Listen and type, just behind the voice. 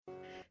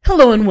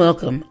Hello and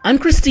welcome. I'm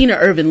Christina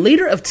Irvin,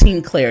 leader of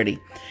Team Clarity.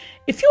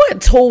 If you had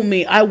told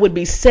me I would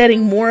be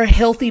setting more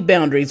healthy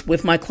boundaries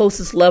with my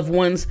closest loved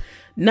ones,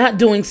 not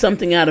doing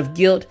something out of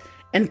guilt,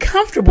 and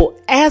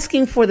comfortable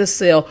asking for the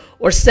sale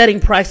or setting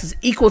prices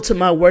equal to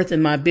my worth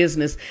in my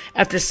business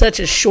after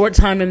such a short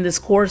time in this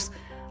course,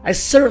 I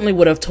certainly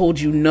would have told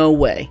you no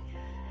way.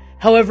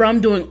 However, I'm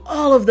doing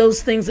all of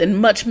those things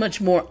and much, much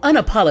more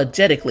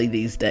unapologetically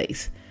these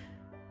days.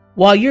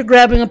 While you're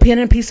grabbing a pen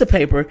and piece of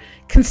paper,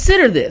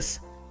 consider this.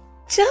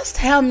 Just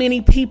how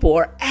many people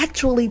are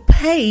actually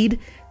paid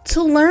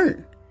to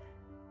learn?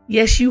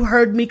 Yes, you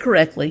heard me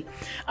correctly.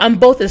 I'm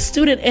both a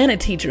student and a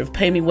teacher of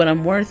Pay Me What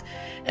I'm Worth,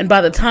 and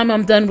by the time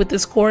I'm done with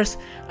this course,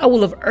 I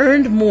will have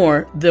earned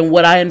more than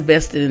what I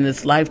invested in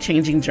this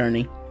life-changing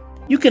journey.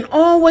 You can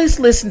always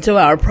listen to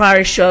our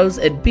prior shows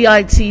at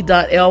bit.ly/pay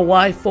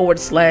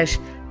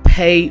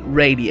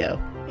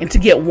radio. And to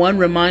get one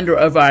reminder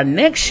of our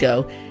next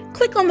show,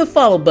 click on the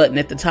follow button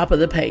at the top of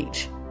the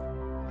page.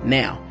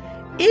 Now,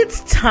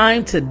 it's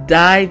time to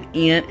dive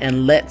in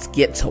and let's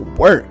get to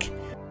work.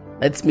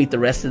 Let's meet the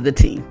rest of the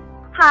team.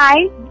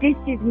 Hi, this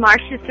is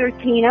Marcia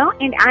Sortino,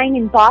 and I'm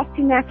in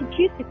Boston,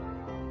 Massachusetts.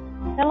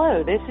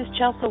 Hello, this is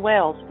Chelsea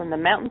Wells from the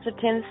mountains of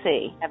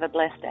Tennessee. Have a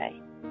blessed day.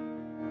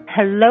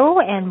 Hello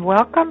and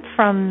welcome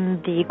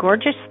from the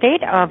gorgeous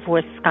state of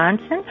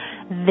Wisconsin.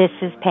 This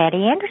is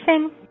Patty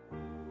Anderson.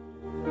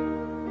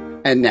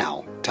 And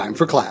now, time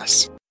for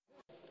class.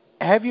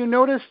 Have you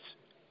noticed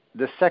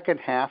the second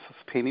half of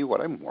Pay Me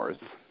What I'm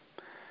Worth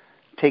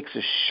takes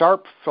a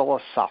sharp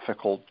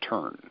philosophical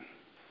turn?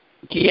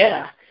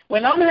 Yeah.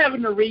 When I'm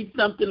having to read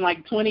something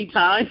like 20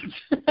 times,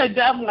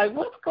 I'm like,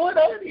 what's going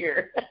on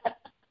here?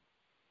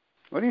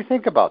 What do you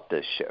think about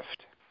this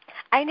shift?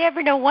 I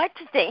never know what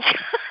to think.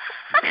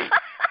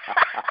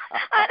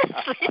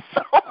 Honestly,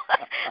 so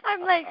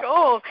I'm like,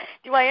 oh,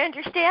 do I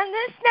understand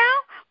this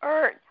now?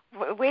 Or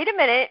wait a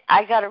minute,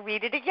 I got to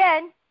read it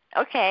again.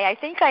 Okay, I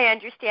think I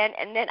understand,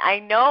 and then I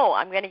know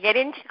I'm going to get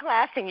into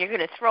class and you're going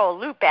to throw a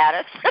loop at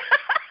us.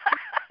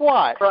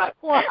 What? Right.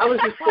 What? I was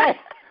just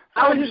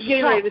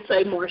getting ready to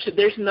say, Marcia,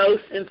 there's no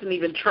sense in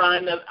even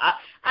trying to.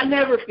 I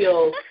never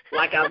feel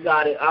like I've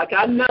got it. Like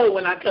I know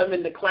when I come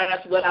into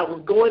class what I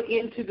was going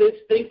into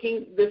this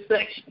thinking, this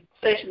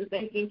session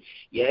thinking,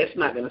 yeah, it's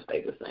not going to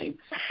stay the same.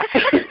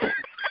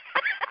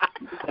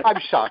 I'm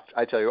shocked,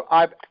 I tell you.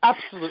 I'm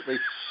absolutely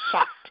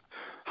shocked.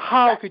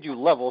 How could you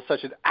level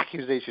such an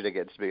accusation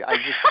against me? I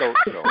just don't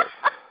know.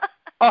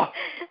 Oh,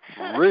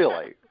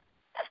 really?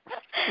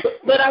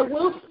 But I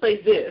will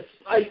say this.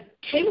 I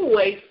came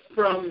away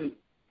from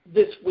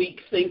this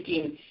week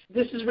thinking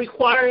this is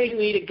requiring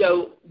me to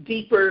go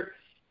deeper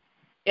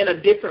in a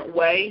different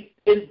way,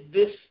 and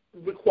this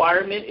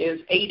requirement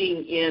is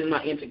aiding in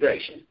my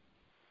integration.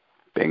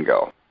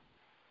 Bingo.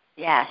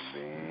 Yes.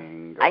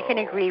 Bingo. I can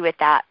agree with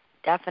that,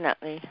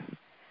 definitely.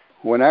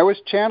 When I was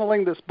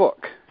channeling this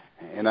book,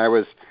 and I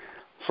was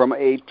from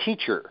a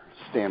teacher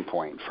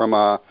standpoint,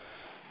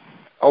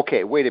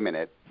 okay, wait a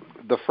minute.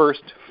 The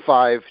first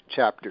 5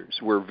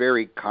 chapters were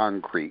very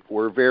concrete,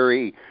 were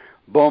very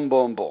boom,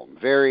 boom, boom,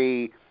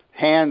 very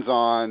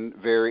hands-on,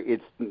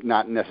 it's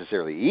not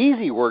necessarily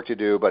easy work to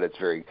do, but it's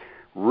very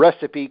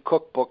recipe,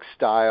 cookbook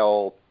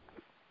style,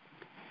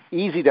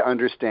 easy to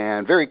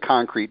understand, very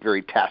concrete,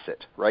 very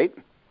tacit, right?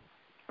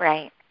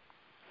 Right.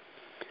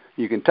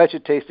 You can touch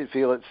it, taste it,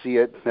 feel it, see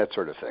it, that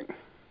sort of thing.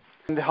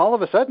 And all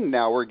of a sudden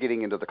now we're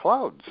getting into the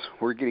clouds.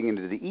 We're getting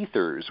into the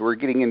ethers. We're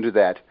getting into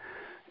that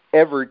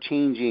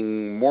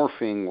ever-changing,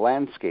 morphing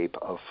landscape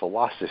of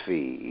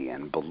philosophy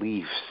and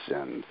beliefs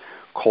and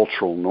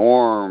cultural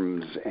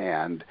norms.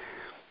 And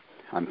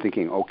I'm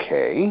thinking,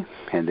 okay,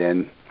 and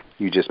then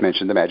you just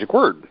mentioned the magic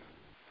word,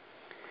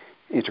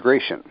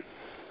 integration.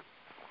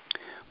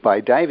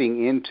 By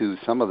diving into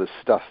some of the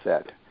stuff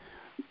that,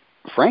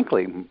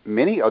 frankly,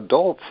 many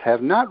adults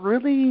have not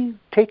really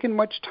taken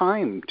much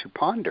time to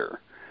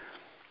ponder,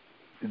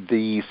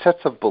 the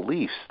sets of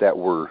beliefs that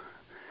were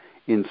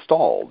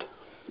installed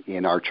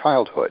in our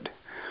childhood,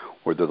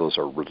 whether those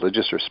are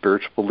religious or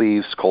spiritual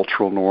beliefs,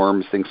 cultural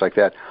norms, things like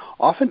that,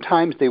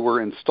 oftentimes they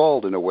were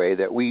installed in a way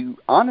that we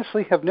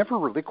honestly have never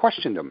really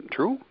questioned them.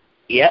 True?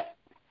 Yep.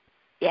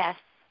 Yes.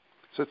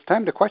 So it's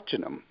time to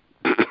question them.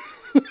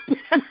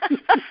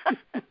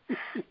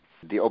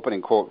 The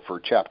opening quote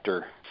for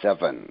Chapter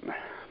 7,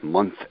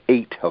 Month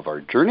 8 of our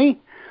journey,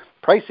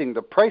 Pricing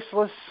the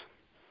Priceless.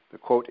 The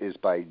quote is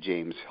by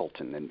James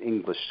Hilton, an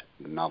English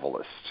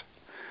novelist.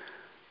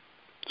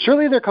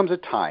 Surely there comes a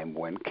time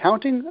when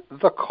counting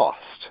the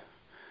cost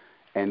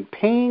and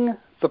paying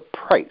the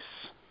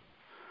price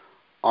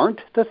aren't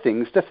the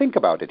things to think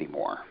about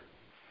anymore.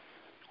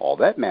 All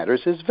that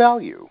matters is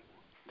value,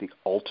 the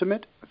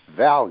ultimate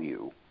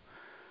value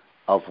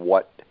of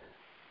what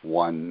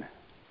one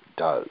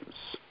does.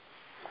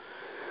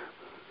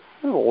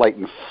 A light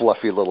and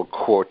fluffy little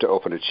quote to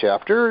open a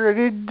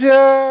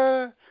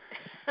chapter.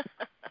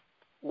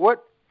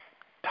 What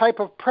type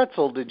of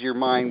pretzel did your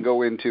mind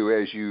go into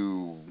as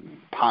you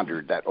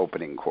pondered that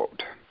opening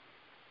quote?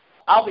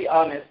 I'll be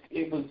honest,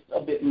 it was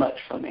a bit much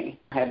for me.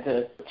 I had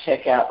to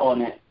check out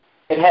on it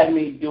it had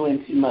me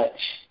doing too much.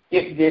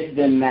 If this,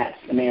 then that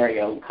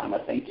scenario kind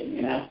of thinking,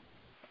 you know.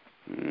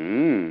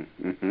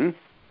 Mm-hmm.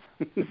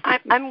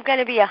 I'm going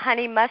to be a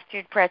honey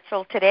mustard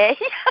pretzel today.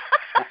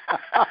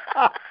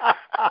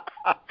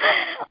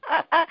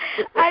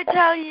 I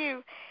tell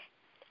you,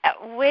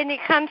 when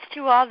it comes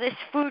to all this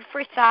food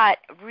for thought,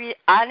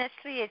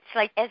 honestly, it's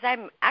like as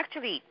I'm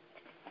actually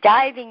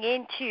diving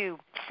into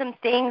some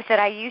things that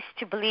I used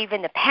to believe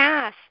in the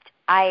past,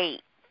 I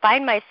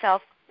find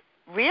myself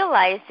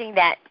realizing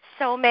that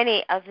so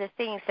many of the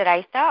things that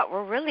I thought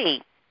were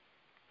really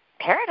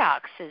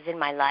paradoxes in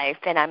my life.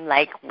 And I'm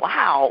like,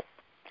 wow,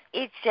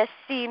 it just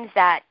seems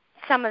that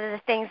some of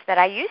the things that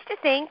I used to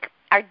think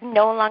are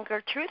no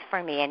longer truth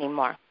for me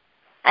anymore.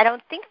 I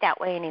don't think that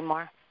way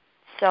anymore.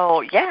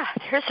 So, yeah,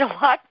 there's a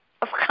lot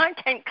of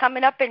content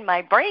coming up in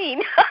my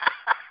brain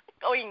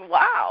going,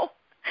 wow,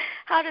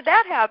 how did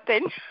that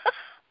happen?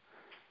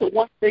 The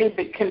one thing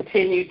that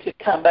continued to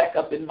come back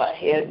up in my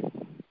head,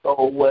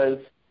 though, was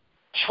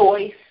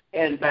choice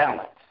and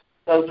balance.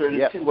 Those are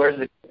the two words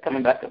that are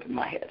coming back up in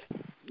my head.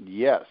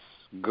 Yes.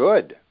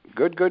 Good.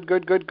 Good.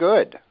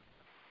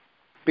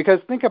 Because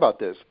think about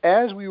this.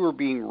 As we were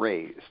being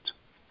raised,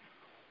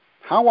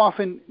 how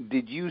often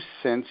did you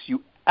sense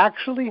you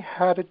actually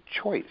had a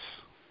choice?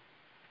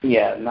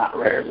 Yeah, not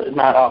rarely,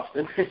 not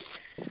often.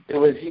 It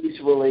was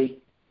usually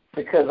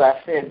because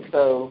I said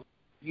so,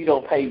 you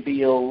don't pay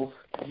bills,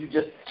 you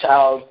just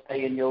child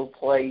stay in your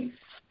place.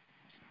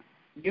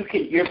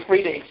 You're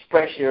free to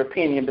express your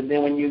opinion, but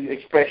then when you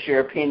express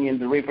your opinion,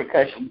 the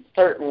repercussions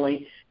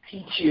certainly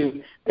teach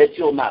you that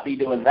you'll not be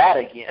doing that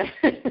again.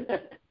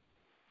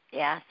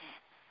 Yes,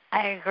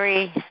 I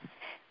agree.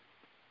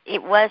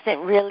 It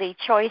wasn't really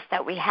choice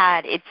that we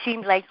had. It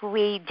seemed like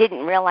we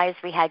didn't realize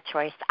we had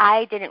choice.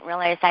 I didn't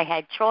realize I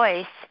had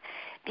choice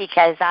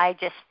because I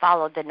just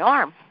followed the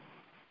norm.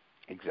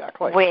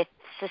 Exactly. With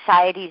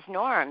society's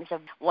norms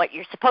of what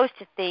you're supposed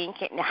to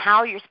think and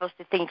how you're supposed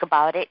to think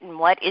about it and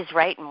what is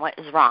right and what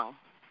is wrong.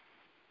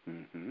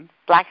 Mm-hmm.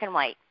 Black and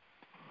white.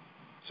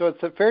 So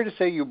it's fair to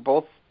say you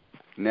both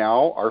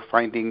now are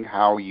finding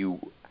how you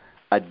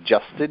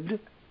adjusted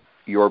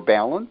your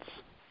balance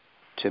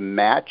to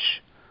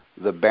match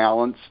the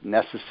balance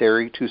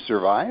necessary to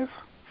survive?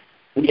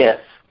 Yes.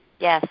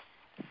 Yes.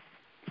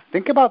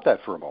 Think about that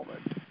for a moment.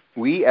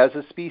 We as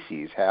a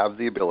species have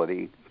the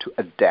ability to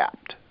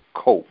adapt,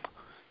 cope,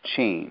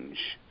 change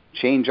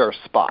our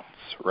spots,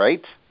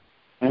 right?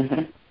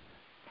 Mm-hmm.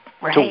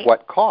 Right. To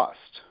what cost?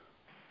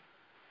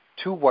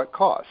 To what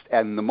cost?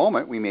 And the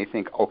moment we may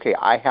think, okay,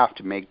 I have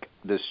to make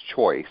this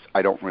choice.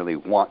 I don't really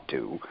want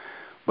to.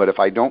 But if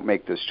I don't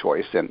make this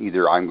choice, then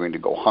either I'm going to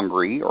go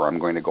hungry or I'm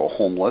going to go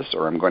homeless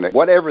or I'm going to...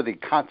 Whatever the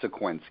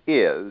consequence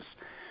is,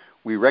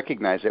 we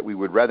recognize that we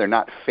would rather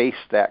not face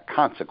that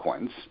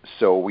consequence,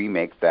 so we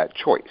make that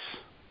choice.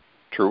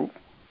 True?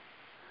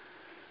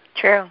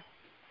 True.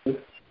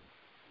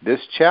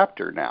 This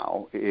chapter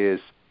now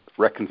is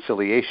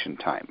reconciliation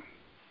time.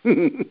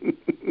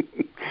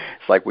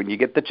 It's like when you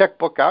get the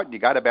checkbook out, you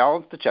got to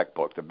balance the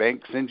checkbook. The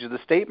bank sends you the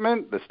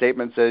statement. The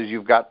statement says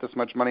you've got this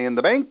much money in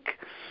the bank.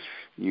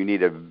 You need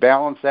to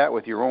balance that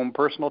with your own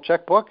personal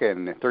checkbook,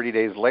 and 30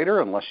 days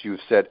later, unless you've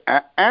said,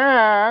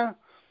 the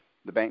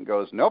bank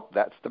goes, nope,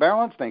 that's the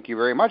balance. Thank you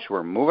very much.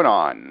 We're moving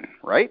on,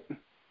 right?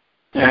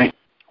 Right.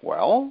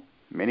 Well,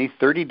 many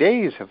 30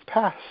 days have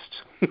passed.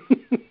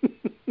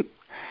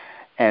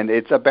 And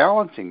it's a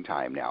balancing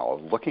time now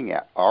of looking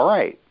at, all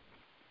right,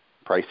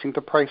 pricing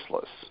the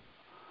priceless.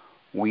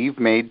 We've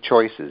made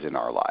choices in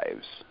our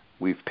lives.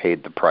 We've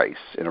paid the price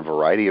in a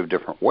variety of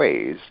different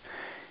ways.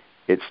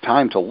 It's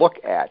time to look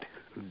at,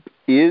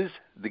 is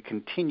the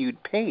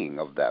continued paying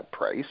of that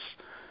price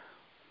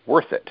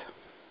worth it?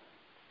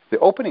 The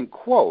opening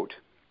quote,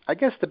 I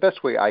guess the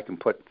best way I can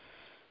put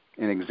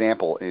an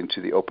example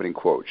into the opening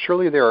quote,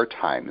 surely there are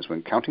times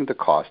when counting the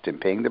cost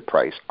and paying the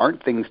price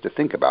aren't things to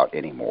think about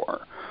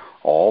anymore.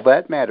 All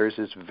that matters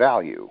is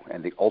value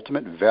and the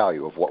ultimate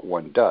value of what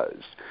one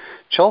does.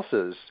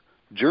 Chelsea's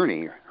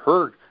journey,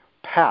 her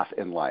path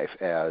in life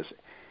as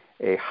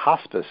a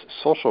hospice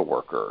social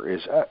worker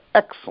is an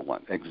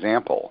excellent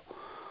example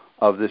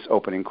of this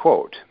opening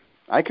quote.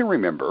 I can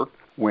remember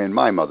when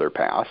my mother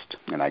passed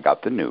and I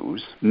got the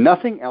news,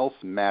 nothing else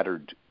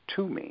mattered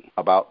to me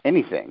about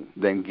anything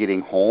than getting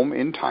home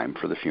in time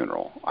for the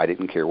funeral. I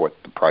didn't care what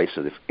the price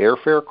of the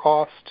airfare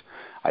cost.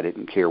 I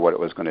didn't care what it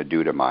was going to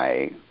do to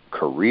my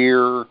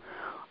career.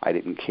 I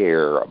didn't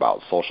care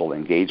about social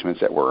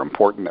engagements that were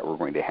important that were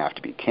going to have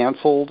to be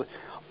canceled.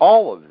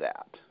 All of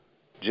that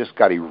just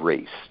got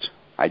erased.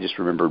 I just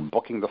remember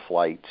booking the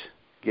flight,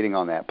 getting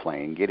on that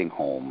plane, getting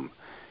home,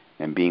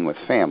 and being with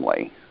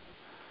family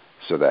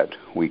so that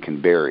we can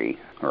bury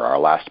our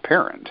last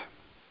parent.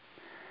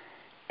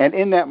 And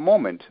in that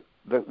moment,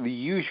 the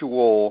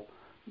usual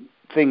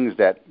things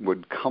that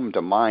would come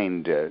to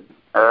mind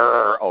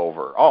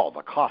over,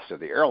 the cost of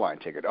the airline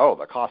ticket,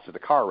 the cost of the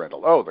car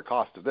rental, the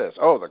cost of this,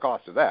 the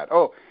cost of that,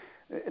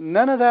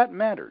 none of that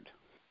mattered.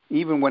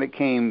 Even when it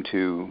came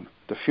to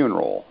the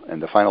funeral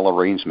and the final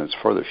arrangements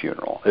for the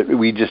funeral,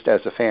 we just,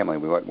 as a family,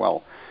 we went,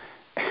 well,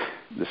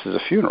 This is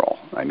a funeral.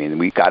 I mean,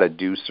 we've got to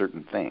do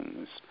certain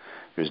things.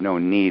 There's no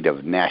need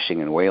of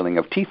gnashing and wailing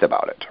of teeth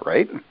about it,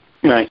 right?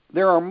 Right.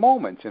 There are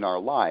moments in our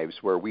lives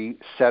where we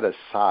set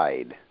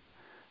aside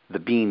the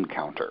bean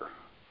counter.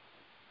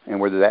 And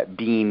whether that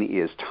bean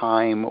is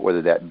time,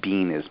 whether that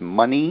bean is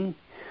money,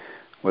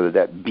 whether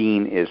that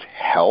bean is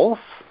health,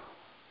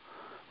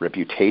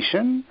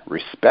 reputation,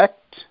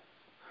 respect,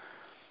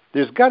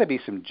 there's got to be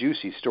some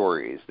juicy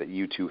stories that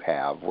you two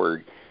have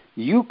where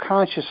you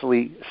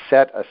consciously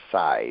set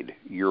aside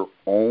your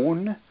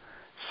own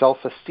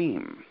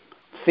self-esteem,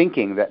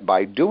 thinking that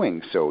by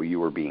doing so you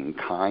were being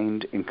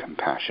kind and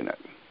compassionate.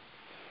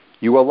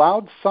 You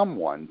allowed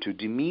someone to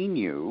demean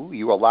you,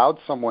 you allowed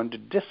someone to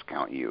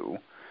discount you,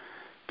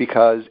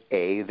 because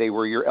A, they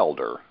were your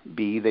elder,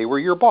 B, they were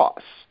your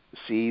boss,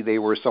 C, they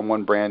were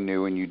someone brand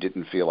new and you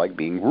didn't feel like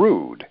being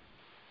rude.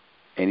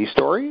 Any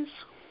stories?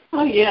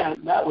 Oh, yeah,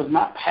 that was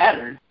my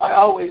pattern. I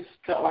always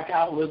felt like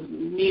I was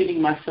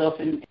muting myself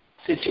in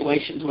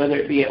situations, whether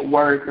it be at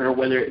work or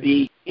whether it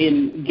be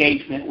in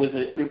engagement with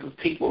a group of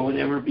people or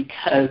whatever,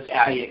 because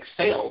I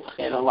excelled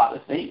at a lot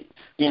of things.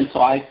 And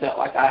so I felt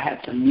like I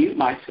had to mute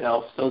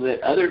myself so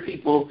that other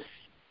people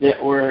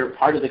that were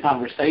part of the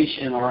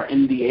conversation or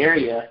in the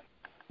area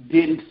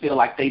didn't feel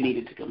like they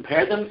needed to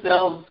compare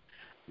themselves,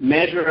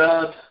 measure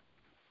up,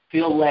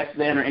 feel less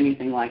than, or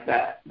anything like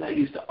that. That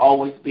used to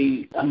always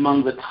be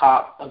among the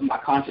top of my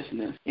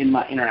consciousness in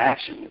my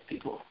interaction with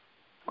people.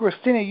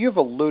 Christina, you've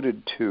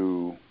alluded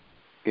to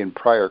in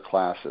prior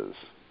classes,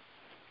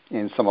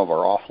 in some of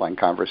our offline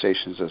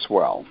conversations as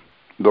well,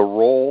 the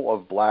role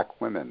of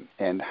black women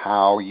and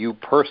how you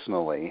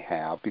personally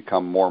have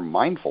become more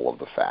mindful of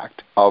the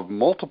fact of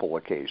multiple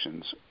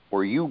occasions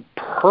where you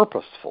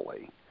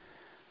purposefully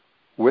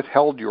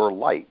withheld your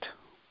light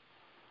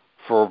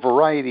for a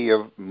variety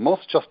of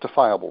most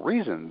justifiable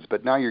reasons,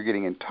 but now you're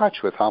getting in touch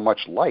with how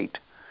much light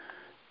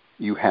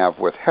you have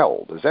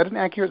withheld. Is that an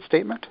accurate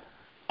statement?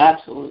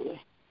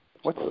 Absolutely.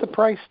 What's the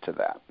price to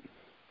that?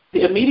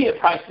 The immediate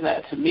price of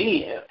that to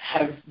me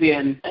has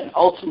been an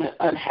ultimate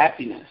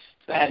unhappiness,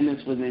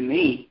 sadness within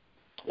me,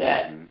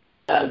 that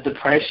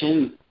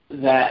depression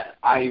that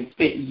I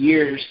spent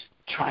years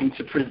trying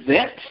to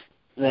present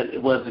that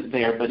it wasn't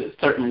there, but it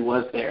certainly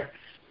was there,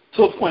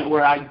 to a point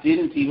where I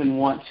didn't even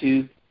want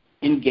to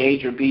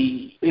engage or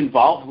be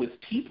involved with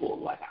people.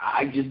 Like,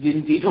 I just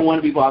didn't even want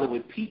to be bothered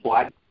with people.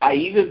 I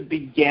even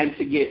began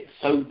to get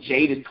so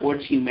jaded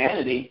towards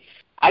humanity,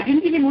 I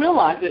didn't even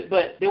realize it,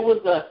 but there was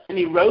an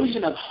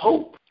erosion of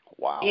hope.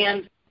 Wow.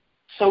 And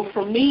so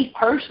for me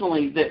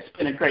personally, that's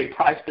been a great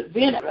price. But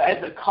then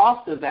as a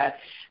cost of that,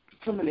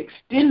 from an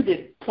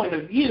extended point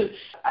of view,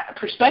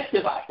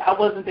 perspective, I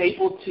wasn't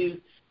able to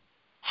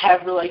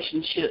have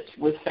relationships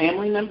with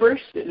family members.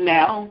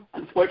 Now,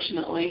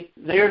 unfortunately,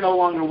 they're no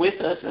longer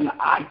with us, and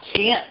I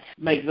can't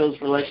make those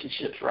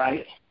relationships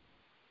right.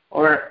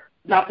 Or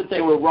not that they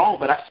were wrong,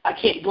 but I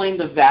can't glean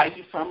the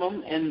value from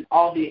them and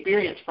all the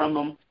experience from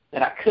them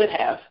that I could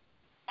have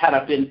had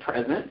I been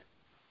present.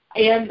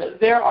 And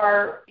there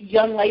are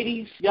young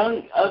ladies,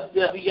 of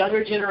the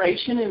younger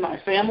generation in my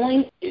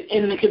family,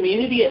 in the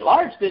community at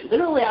large, that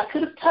literally I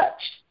could have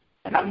touched.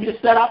 And I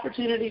missed that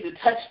opportunity to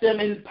touch them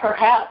and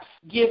perhaps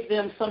give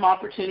them some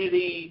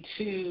opportunity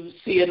to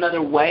see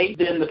another way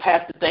than the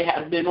path that they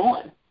have been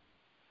on.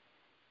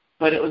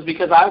 But it was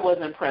because I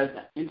wasn't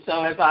present. And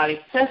so as I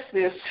assess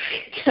this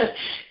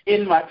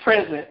in my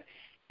present,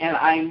 and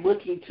I'm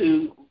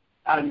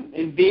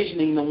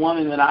envisioning the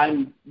woman that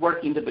I'm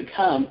working to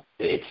become,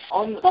 it's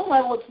on some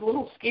level it's a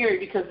little scary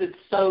because it's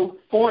so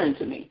foreign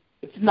to me.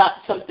 It's not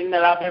something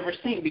that I've ever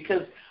seen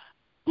because,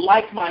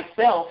 like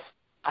myself,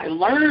 I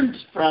learned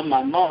from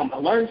my mom. I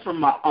learned from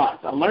my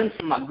aunts. I learned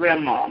from my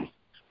grandmom,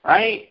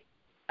 right?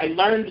 I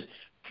learned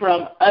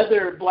from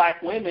other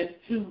black women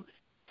who,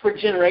 for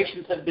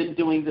generations, have been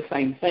doing the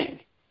same thing,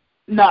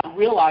 not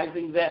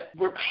realizing that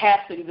we're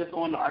passing this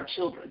on to our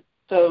children.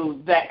 So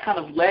that kind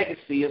of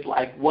legacy is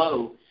like,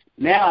 whoa,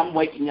 now I'm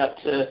waking up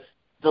to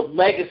the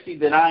legacy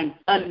that I'm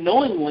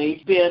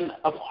unknowingly been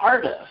a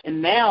part of.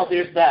 And now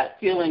there's that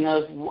feeling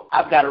of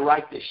I've got to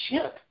right this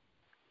ship.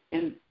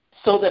 And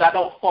so that I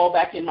don't fall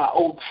back in my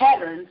old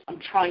patterns, I'm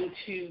trying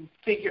to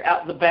figure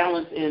out the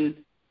balance in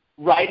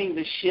righting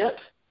the ship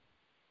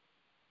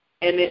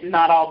and it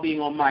not all being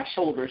on my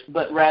shoulders,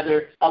 but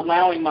rather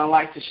allowing my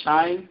light to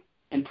shine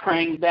and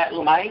praying that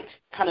light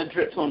kind of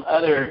drips on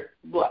other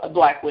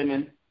black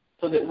women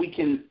so that we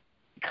can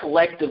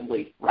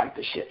collectively right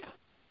the ship.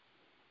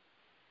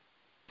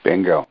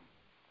 Bingo.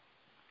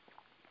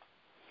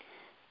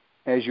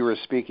 As you were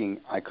speaking,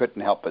 I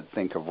couldn't help but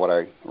think of what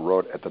I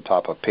wrote at the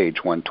top of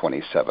page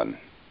 127.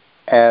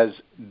 As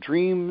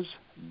dreams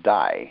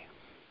die,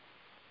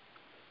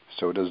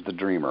 so does the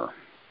dreamer.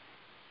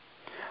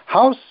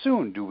 How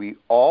soon do we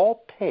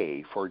all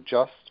pay for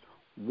just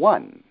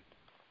one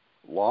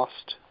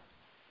lost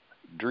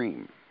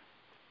dream?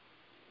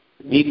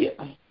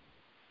 Immediately.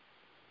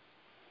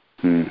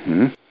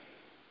 Mm-hmm.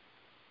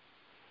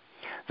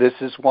 This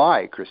is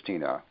why,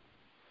 Christina,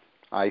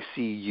 I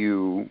see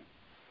you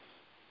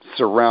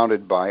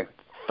surrounded by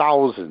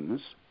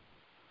thousands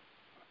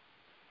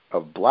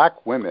of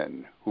black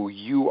women who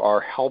you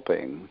are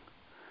helping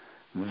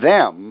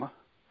them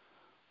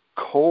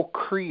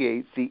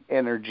co-create the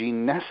energy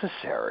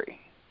necessary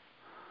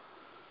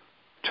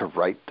to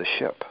right the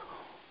ship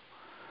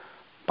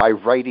by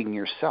righting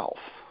yourself.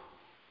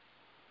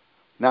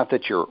 Not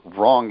that you're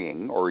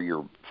wronging or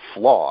you're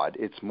flawed.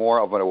 It's more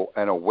of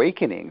an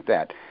awakening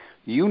that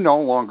you no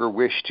longer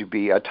wish to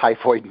be a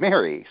typhoid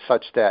Mary,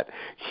 such that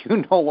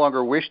you no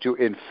longer wish to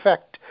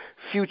infect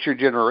future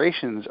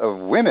generations of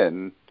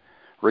women,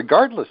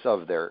 regardless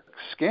of their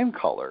skin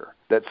color,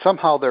 that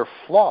somehow they're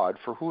flawed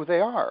for who they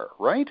are,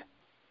 right?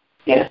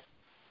 Yes.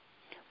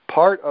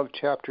 Part of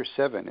Chapter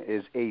 7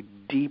 is a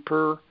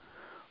deeper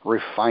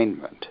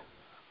refinement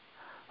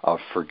of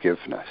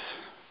forgiveness.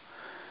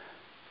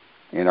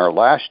 In our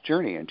last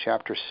journey in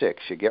Chapter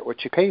 6, You Get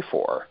What You Pay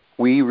For,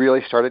 we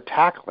really started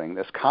tackling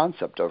this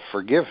concept of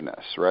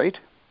forgiveness, right?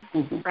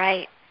 Mm-hmm.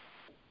 Right.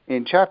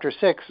 In Chapter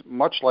 6,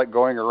 much like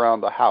going around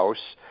the house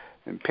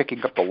and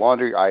picking up the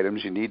laundry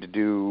items you need to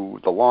do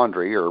the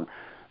laundry, or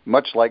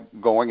much like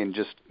going and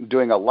just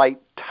doing a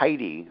light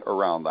tidy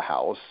around the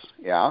house,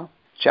 yeah?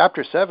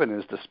 Chapter 7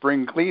 is the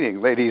spring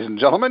cleaning, ladies and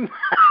gentlemen.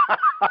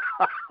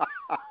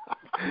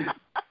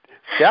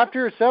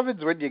 Chapter 7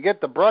 is when you get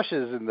the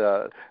brushes and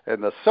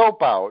the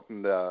soap out,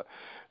 and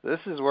this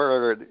is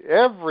where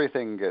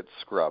everything gets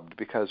scrubbed,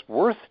 because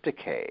worth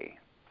decay.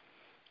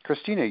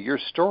 Christina, your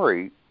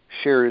story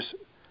shares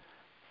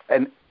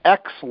an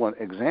excellent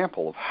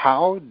example of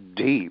how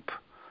deep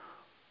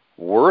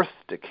worth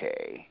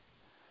decay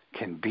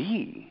can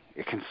be.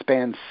 It can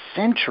span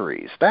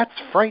centuries. That's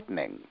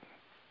frightening.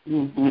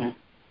 Mm-hmm.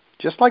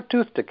 Just like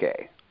tooth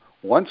decay.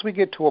 Once we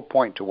get to a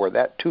point to where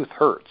that tooth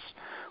hurts,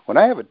 when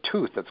I have a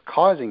tooth that's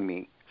causing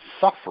me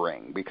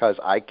suffering because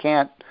I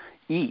can't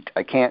eat,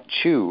 I can't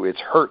chew, it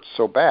hurts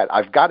so bad,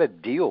 I've got to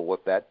deal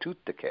with that tooth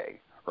decay,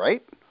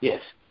 right?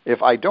 Yes.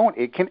 If I don't,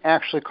 it can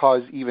actually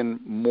cause even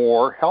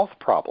more health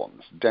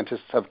problems.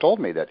 Dentists have told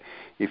me that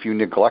if you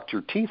neglect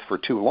your teeth for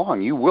too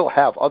long, you will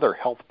have other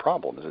health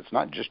problems. It's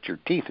not just your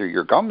teeth or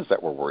your gums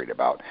that we're worried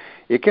about.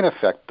 It can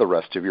affect the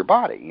rest of your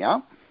body, yeah?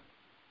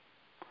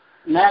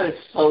 And that is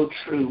so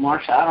true,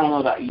 Marsha. I don't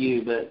know about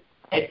you, but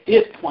at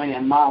this point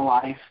in my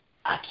life,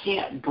 I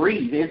can't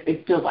breathe.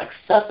 It feels like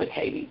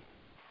suffocating.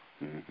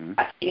 Mm-hmm.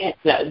 I can't.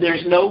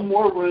 There's no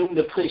more room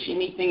to push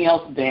anything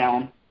else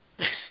down.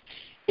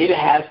 It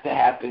has to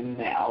happen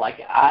now. Like,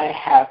 I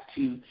have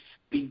to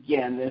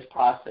begin this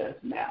process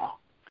now.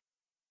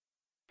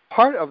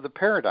 Part of the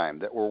paradigm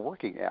that we're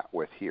working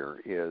with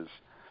here is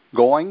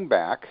going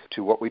back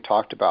to what we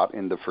talked about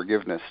in the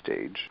forgiveness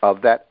stage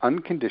of that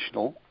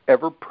unconditional,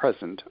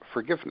 ever-present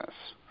forgiveness,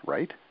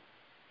 right?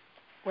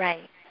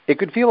 Right. It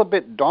could feel a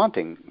bit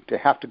daunting to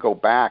have to go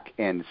back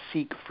and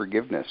seek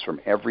forgiveness from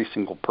every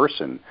single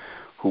person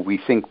who we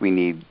think we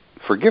need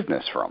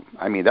forgiveness from.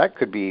 I mean, that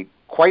could be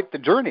quite the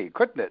journey,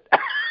 couldn't it?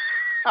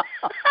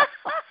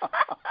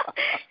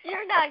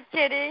 You're not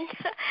kidding.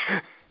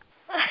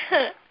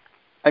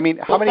 I mean,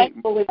 how many...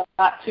 Thankfully, I'm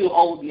not too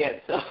old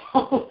yet,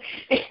 so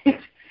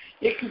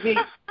it could be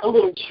a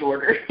little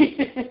shorter.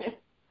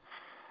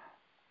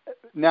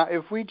 Now,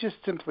 if we just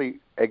simply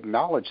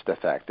acknowledge the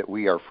fact that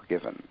we are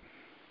forgiven,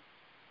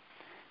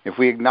 if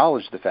we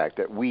acknowledge the fact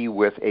that we,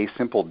 with a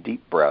simple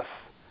deep breath,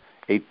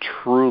 a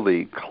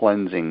truly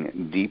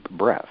cleansing deep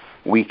breath,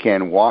 we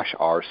can wash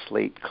our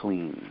slate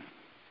clean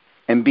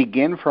and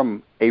begin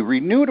from a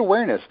renewed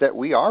awareness that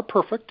we are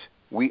perfect,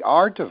 we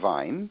are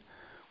divine,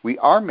 we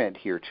are meant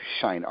here to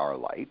shine our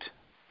light.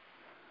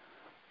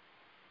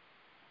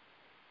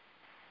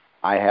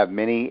 I have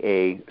many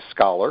a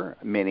scholar,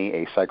 many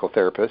a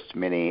psychotherapist,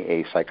 many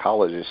a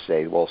psychologist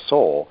say, well,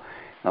 soul,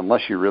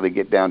 unless you really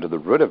get down to the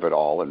root of it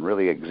all and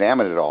really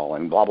examine it all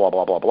and blah, blah,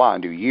 blah, blah, blah,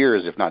 and do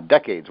years, if not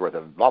decades, worth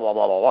of blah, blah,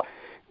 blah, blah, blah.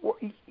 Well,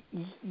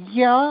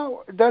 yeah,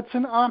 that's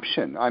an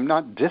option. I'm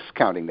not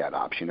discounting that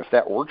option. If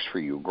that works for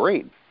you,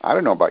 great. I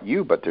don't know about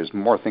you, but there's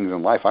more things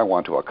in life I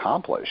want to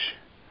accomplish.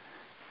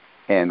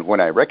 And when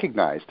I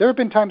recognize, there have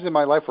been times in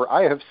my life where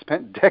I have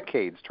spent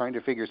decades trying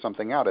to figure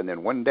something out, and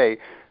then one day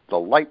the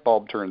light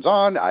bulb turns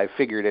on, I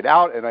figured it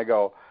out, and I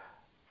go,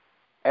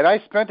 and I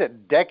spent a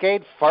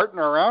decade farting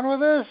around with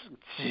this?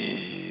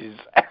 Jeez.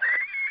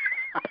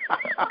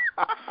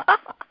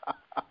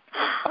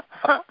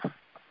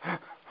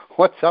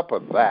 What's up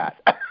with that?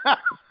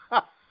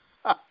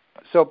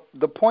 So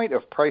the point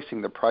of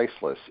pricing the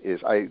priceless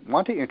is I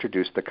want to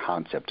introduce the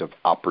concept of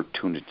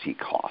opportunity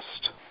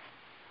cost.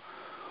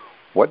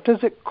 What does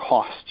it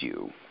cost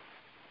you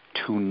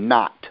to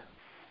not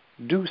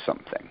do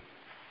something?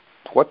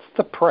 What's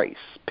the price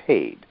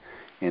paid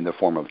in the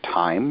form of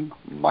time,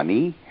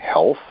 money,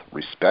 health,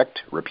 respect,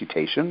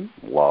 reputation,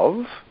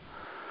 love?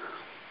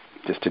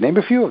 Just to name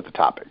a few of the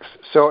topics.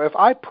 So if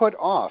I put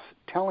off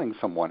telling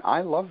someone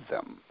I love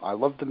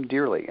them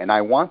dearly, and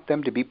I want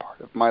them to be part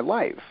of my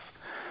life,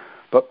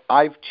 but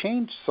I've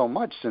changed so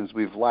much since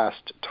we've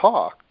last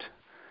talked,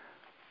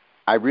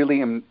 I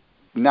really am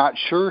not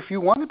sure if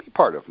you want to be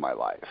part of my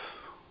life.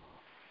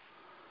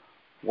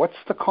 What's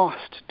the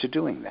cost to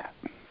doing that?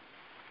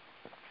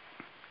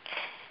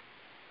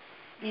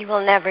 You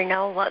will never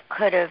know what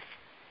could have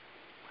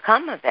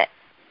come of it.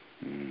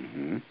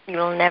 Mm-hmm.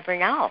 You'll never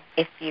know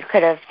if you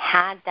could have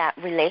had that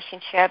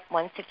relationship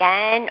once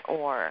again,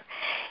 or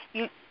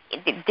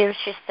there's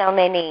just so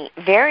many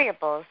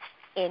variables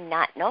in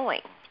not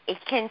knowing. It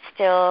can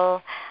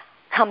still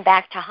come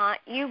back to haunt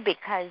you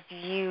because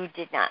you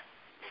did not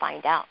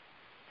find out.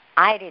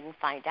 I didn't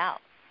find out.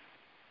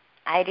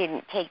 I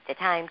didn't take the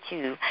time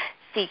to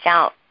seek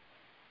out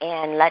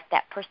and let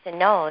that person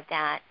know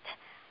that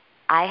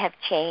I have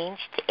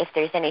changed. If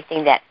there's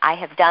anything that I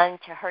have done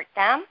to hurt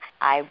them,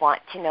 I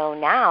want to know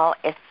now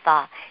if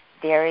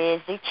there is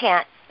a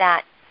chance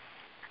that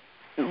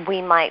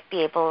we might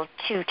be able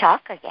to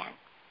talk again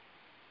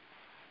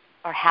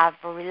or have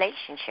a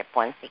relationship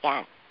once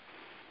again.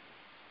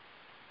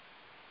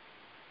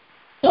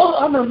 So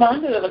I'm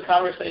reminded of a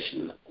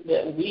conversation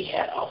that we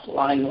had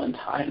offline one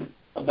time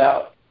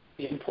about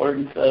the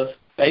importance of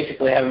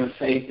basically having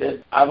faith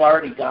that I've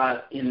already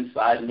got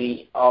inside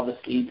me all the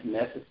seeds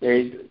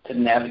necessary to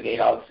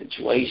navigate all the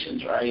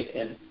situations, right?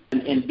 And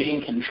in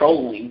being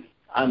controlling,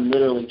 I'm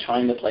literally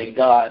trying to play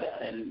God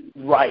and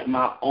write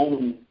my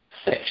own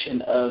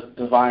section of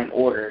divine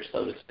order,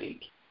 so to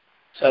speak.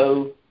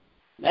 So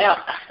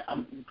now,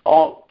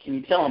 can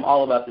you tell I'm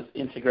all about this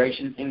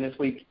integration thing this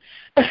week?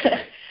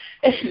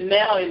 And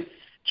now in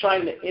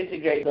trying to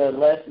integrate the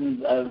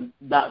lessons of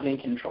not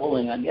being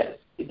controlling, I guess,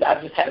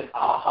 I just had an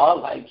aha,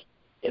 like,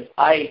 if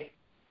I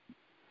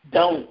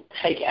don't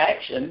take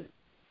action,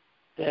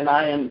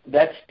 then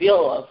that's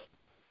still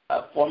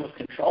a form of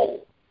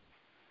control.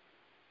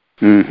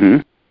 Mm-hmm.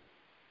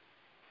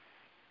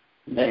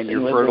 And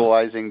you're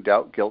fertilizing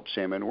doubt, guilt,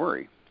 shame, and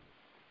worry.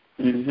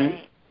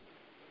 Mm-hmm.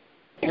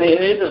 And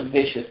it is a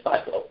vicious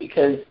cycle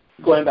because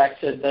going back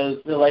to those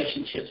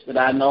relationships that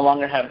I no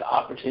longer have the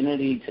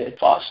opportunity to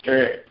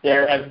foster,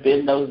 there have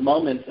been those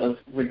moments of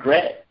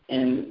regret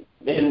and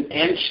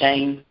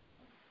shame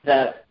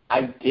that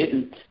I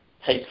didn't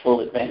take full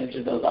advantage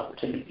of those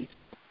opportunities.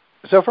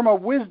 So from a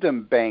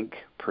wisdom bank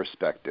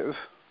perspective,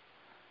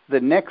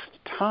 the next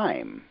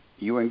time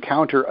you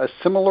encounter a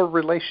similar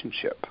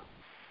relationship,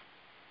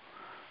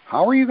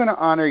 how are you going to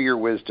honor your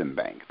wisdom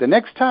bank? The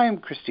next time,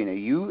 Christina,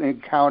 you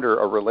encounter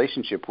a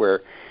relationship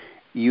where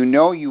you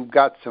know you've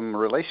got some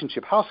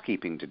relationship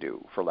housekeeping to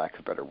do, for lack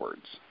of better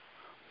words,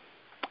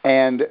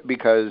 and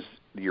because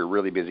you're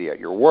really busy at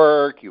your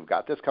work, you've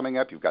got this coming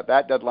up, you've got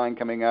that deadline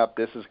coming up,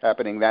 this is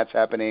happening, that's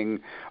happening,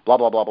 blah,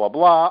 blah, blah, blah,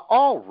 blah,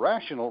 all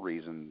rational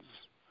reasons,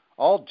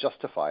 all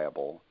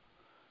justifiable.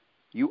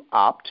 You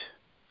opt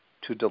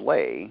to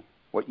delay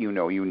what you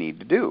know you need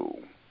to do.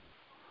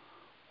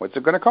 What's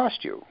it going to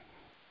cost you?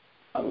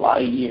 A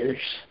lot of years.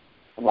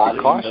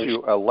 It costs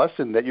you a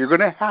lesson that you're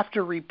going to have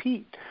to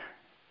repeat.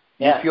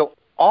 Yeah. You feel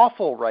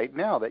awful right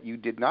now that you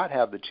did not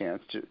have the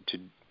chance to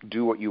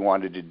do what you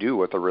wanted to do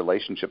with a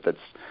relationship that's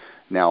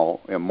now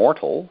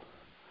immortal.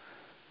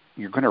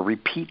 You're going to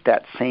repeat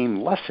that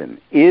same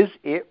lesson. Is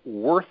it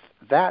worth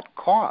that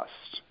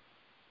cost?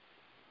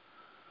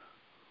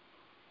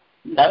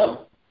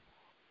 No.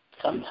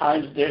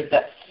 Sometimes there's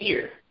that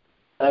fear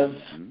of,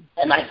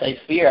 and I say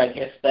fear, I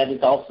guess that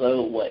is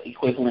also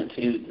equivalent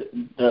to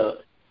the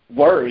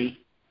worry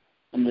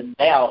and the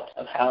doubt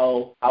of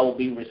how I will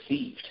be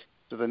received.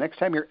 So the next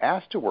time you're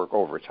asked to work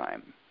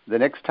overtime, the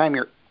next time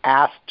you're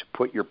asked to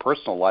put your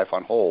personal life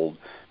on hold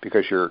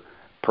because your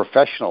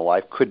professional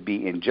life could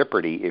be in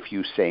jeopardy if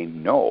you say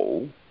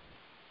no,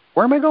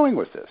 where am I going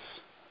with this?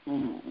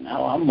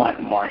 No, I'm like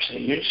Marcia.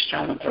 You're just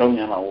trying to throw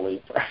me on a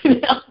loop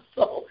right now,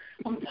 so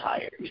I'm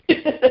tired.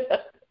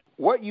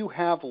 What you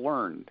have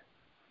learned,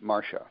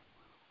 Marcia,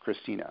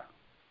 Christina,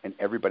 and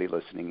everybody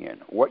listening in,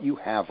 what you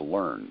have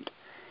learned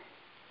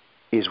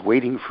is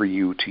waiting for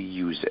you to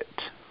use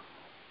it.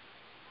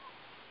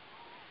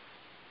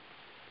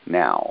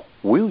 Now,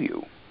 will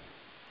you?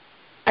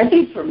 I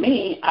think for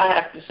me, I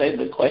have to say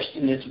the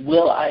question is,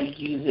 will I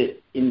use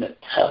it in the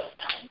tough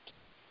times,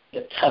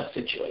 the tough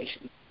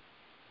situations?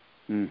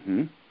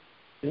 Mm-hmm.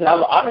 Because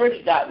I've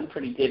already gotten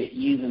pretty good at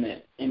using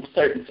it in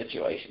certain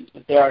situations,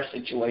 but there are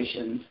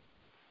situations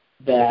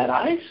that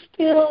I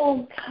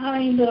still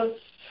kind of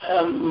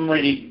am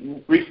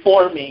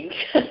reforming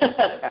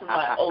from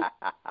my old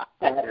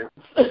patterns.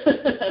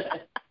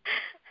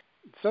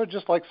 So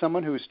just like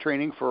someone who's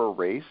training for a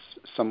race,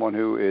 someone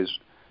who is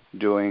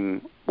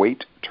doing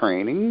weight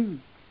training,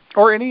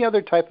 or any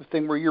other type of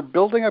thing where you're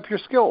building up your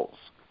skills,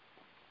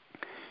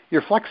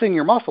 you're flexing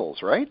your muscles,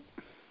 right?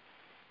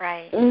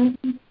 Right.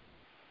 Mm-hmm.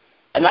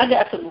 And I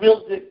got some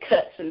real good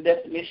cuts and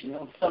definition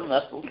on some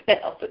muscles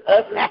now, but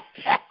others,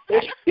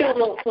 they're still a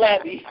little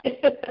flabby.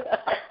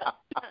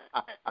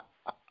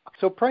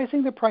 So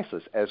pricing the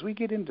priceless, as we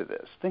get into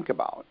this, think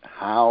about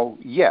how,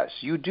 yes,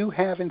 you do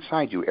have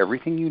inside you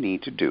everything you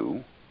need to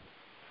do.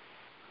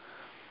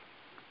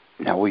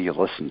 Now, will you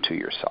listen to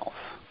yourself?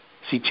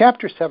 See,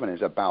 Chapter 7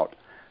 is about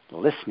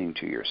listening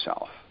to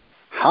yourself.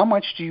 How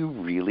much do you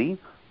really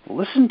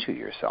listen to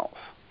yourself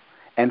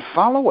and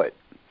follow it?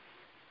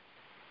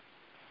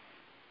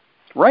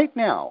 Right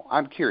now,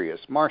 I'm curious,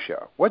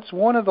 Marcia, what's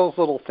one of those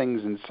little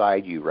things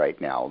inside you right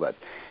now that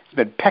It's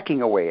been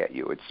pecking away at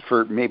you. It's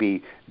for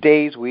maybe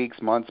days,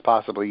 weeks, months,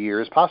 possibly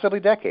years, possibly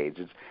decades.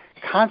 It's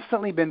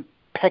constantly been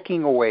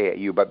pecking away at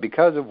you, but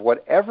because of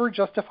whatever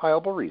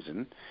justifiable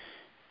reason,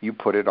 you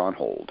put it on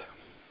hold.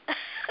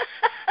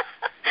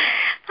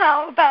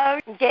 How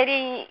about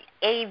getting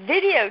a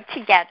video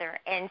together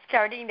and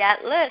starting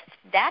that list?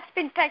 That's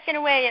been pecking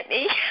away at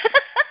me.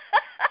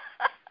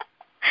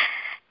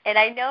 And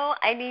I know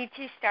I need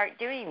to start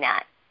doing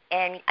that.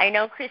 And I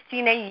know,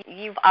 Christina,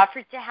 you've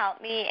offered to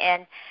help me,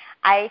 and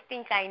I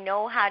think I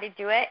know how to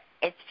do it.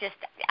 It's just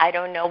I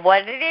don't know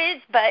what it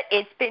is, but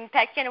it's been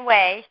pecking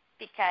away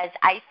because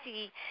I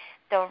see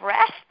the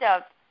rest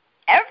of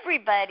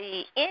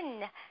everybody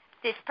in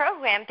this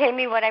program pay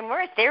me what I'm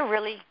worth. They're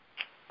doing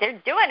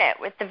it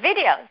with the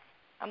videos.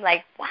 I'm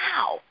like,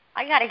 wow,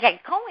 I got to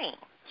get going.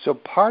 So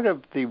part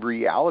of the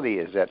reality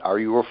is that, are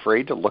you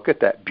afraid to look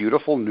at that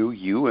beautiful new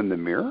you in the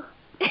mirror?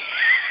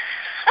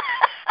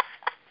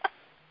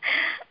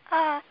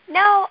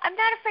 No, I'm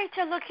not afraid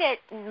to look at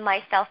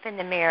myself in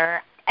the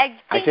mirror. I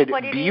said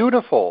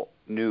beautiful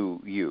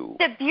new you.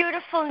 The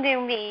beautiful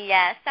new me,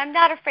 yes. I'm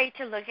not afraid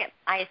to look at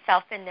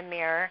myself in the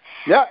mirror.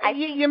 Yeah,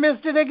 you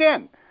missed it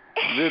again.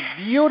 The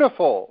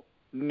beautiful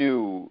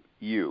new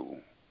you.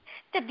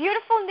 The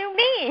beautiful new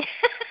me.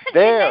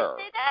 There.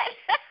 Did I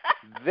say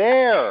that?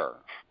 There.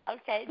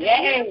 Okay.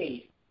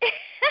 Yay!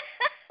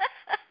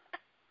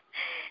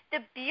 The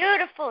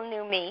beautiful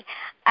new me.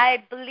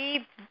 I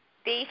believe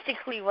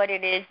basically what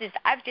it is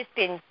I've just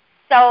been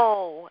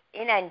so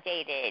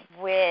inundated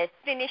with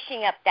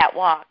finishing up that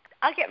walk.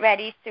 I'll get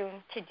ready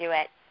soon to do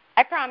it.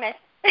 I promise.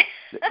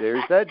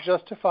 There's that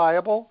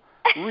justifiable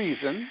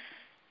reason.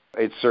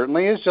 It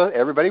certainly is.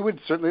 Everybody would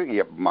certainly.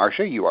 Yeah,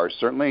 Marcia, you are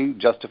certainly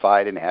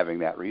justified in having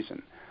that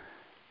reason.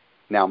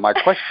 Now, my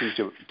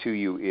question to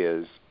you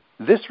is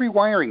this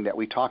rewiring that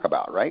we talk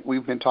about, right?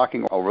 We've been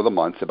talking over the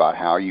months about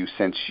how you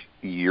sense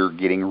you're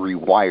getting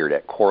rewired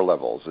at core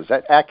levels. Is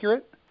that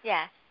accurate?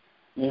 Yeah.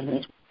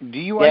 Mm-hmm. Do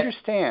you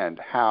understand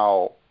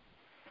how?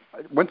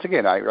 Once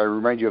again, I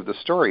remind you of the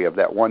story of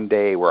that one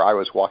day where I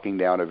was walking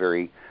down a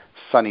very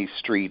sunny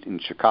street in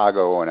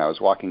Chicago, and I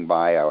was walking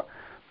by a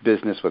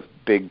business with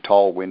big,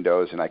 tall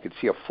windows, and I could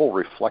see a full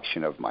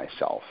reflection of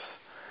myself.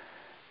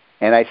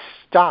 And I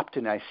stopped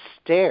and I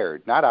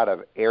stared, not out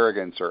of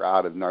arrogance or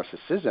out of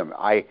narcissism.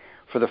 I,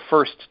 for the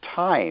first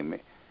time,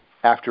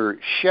 after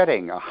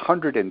shedding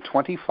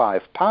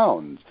 125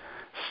 pounds,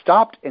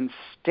 stopped and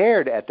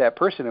stared at that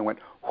person and went,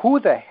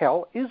 who the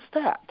hell is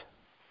that?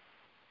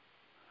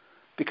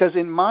 Because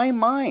in my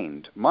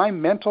mind, my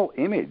mental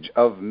image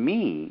of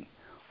me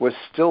was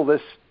still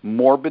this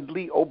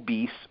morbidly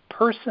obese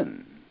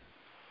person.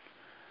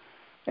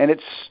 And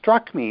it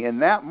struck me in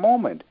that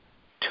moment,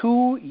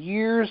 2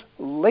 years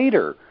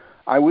later,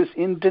 I was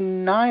in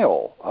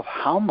denial of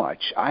how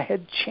much I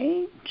had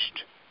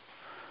changed.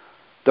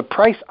 The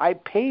price I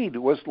paid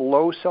was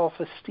low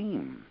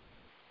self-esteem.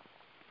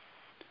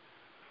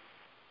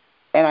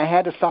 And I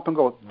had to stop and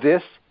go,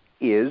 this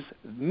is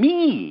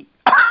me.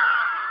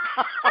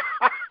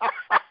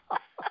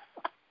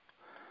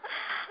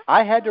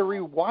 I had to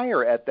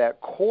rewire at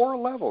that core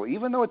level,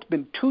 even though it's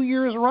been 2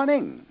 years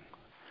running.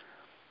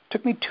 It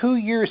took me 2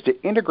 years to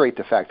integrate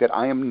the fact that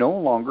I am no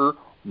longer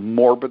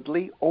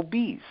morbidly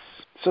obese.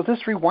 So this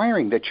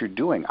rewiring that you're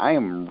doing, I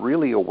am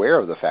really aware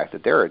of the fact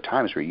that there are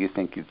times where you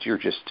think you're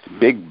just a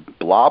big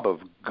blob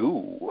of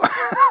goo.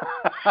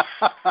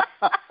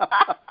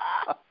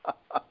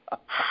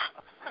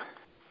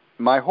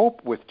 My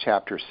hope with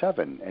Chapter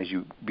 7, as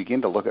you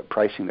begin to look at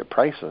Pricing the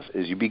Priceless,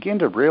 is you begin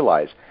to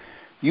realize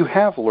you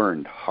have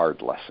learned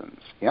hard lessons,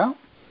 yeah?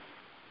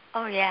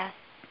 Oh, yeah.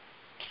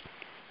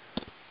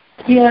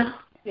 Yeah.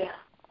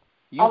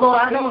 Although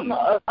I don't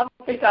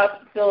think I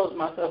feel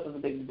myself as a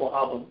big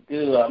blob of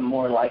goo. I'm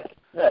more like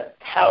the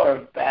Tower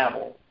of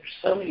Babel. There's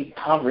so many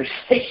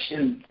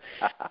conversations.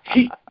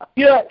 You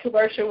know that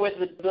commercial with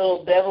the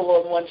little devil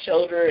on one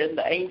shoulder and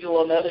the angel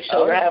on the other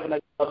shoulder having a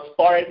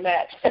sparring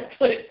match? That's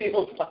what it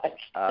feels like.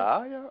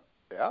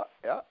 Yeah.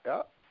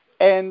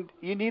 And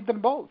you need them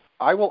both.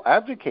 I will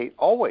advocate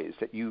always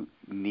that you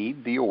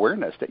need the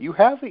awareness that you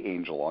have the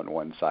angel on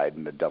one side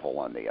and the devil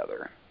on the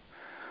other.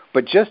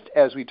 But just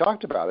as we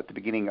talked about at the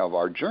beginning of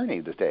our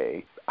journey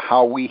today,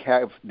 how we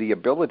have the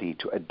ability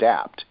to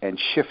adapt and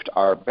shift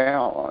our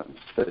balance,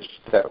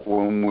 that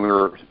when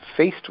we're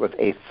faced with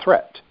a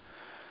threat,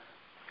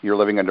 you're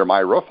living under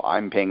my roof,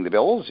 I'm paying the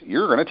bills,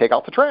 you're going to take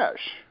out the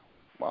trash.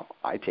 Well,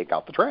 I take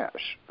out the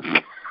trash.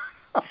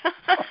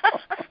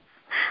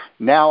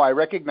 Now I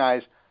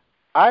recognize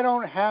I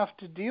don't have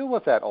to deal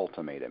with that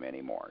ultimatum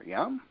anymore,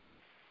 yeah?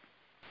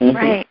 Mm-hmm.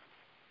 Right.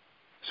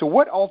 So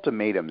what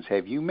ultimatums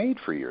have you made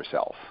for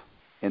yourself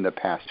in the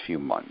past few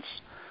months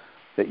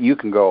that you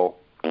can go...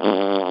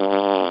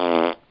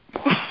 In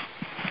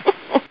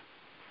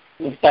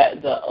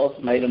fact, the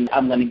ultimatum,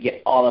 I'm going to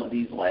get all of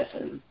these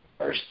lessons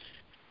first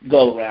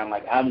go around.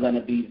 Like, I'm going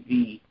to be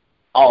the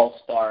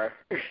all-star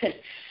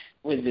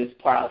with this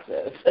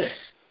process.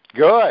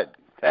 Good.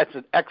 That's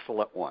an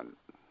excellent one.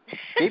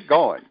 Keep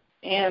going.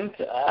 And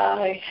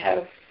I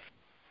have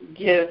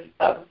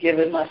I've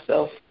given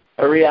myself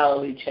a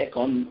reality check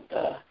on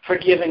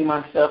forgiving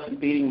myself and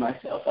beating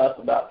myself up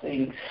about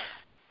things.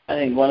 I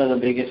think one of the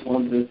biggest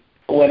ones is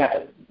when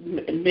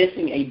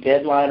missing a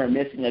deadline or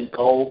missing a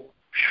goal.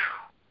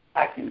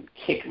 I can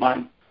kick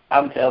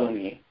I'm telling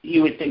you,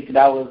 you would think that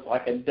I was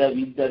like a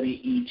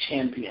WWE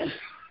champion.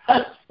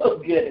 I'm so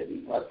good at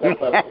beating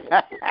myself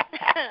up.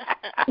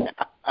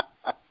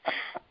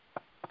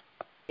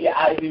 Yeah,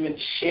 I've even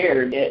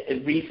shared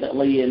it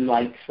recently in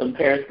like some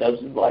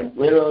Periscopes. It's like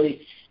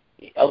literally,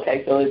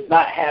 okay, so it's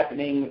not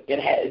happening.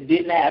 It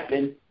didn't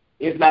happen.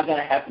 It's not going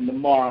to happen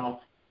tomorrow,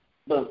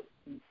 but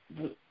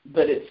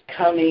it's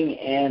coming,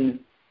 and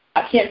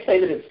I can't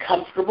say that it's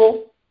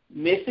comfortable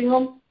missing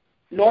them,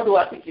 nor do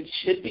I think it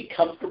should be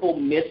comfortable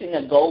missing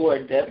a goal or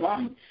a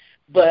deadline,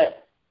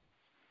 but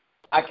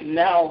I can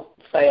now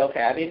say,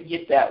 okay, I didn't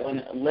get that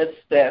one. Let's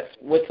assess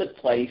what took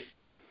place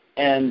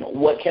and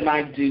what can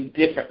I do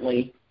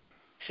differently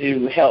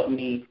to help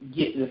me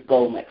get this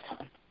goal next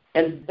time.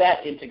 And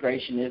that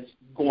integration is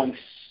going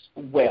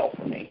well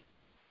for me.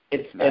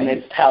 And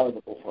it's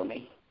palatable for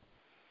me.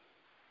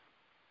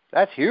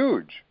 That's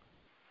huge.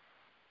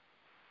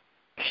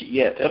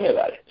 Yeah, tell me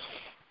about it.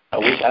 I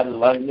wish I'd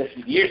learned this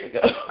years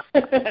ago.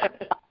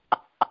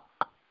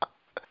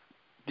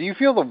 Do you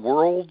feel the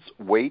world's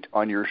weight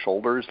on your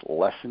shoulders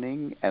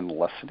lessening and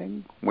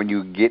lessening when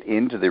you get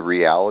into the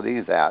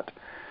reality that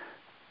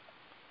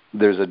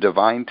there's a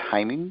divine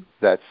timing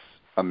that's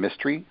a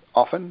mystery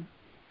often?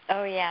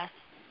 Oh, yes.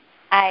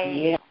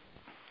 I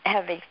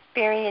have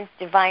experienced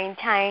divine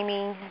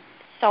timing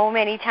so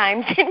many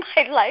times in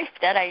my life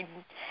that I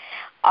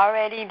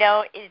already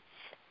know it's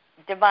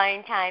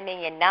divine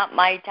timing and not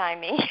my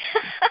timing.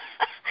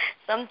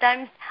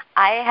 Sometimes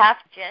I have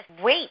to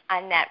just wait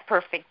on that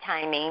perfect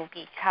timing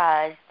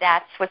because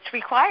that's what's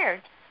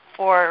required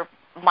for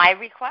my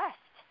request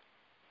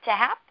to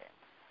happen.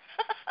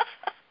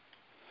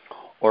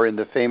 Or in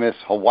the famous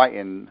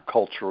Hawaiian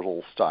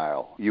cultural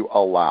style, you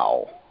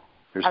allow.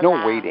 There's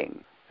no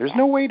waiting. There's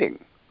no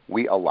waiting.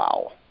 We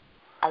allow.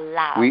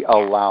 We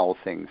allow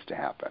things to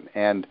happen.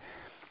 And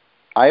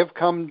I have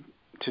come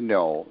to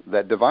know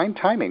that divine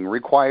timing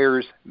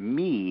requires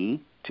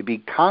me to be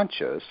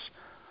conscious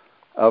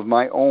of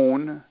my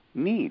own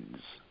needs.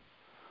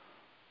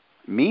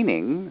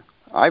 Meaning,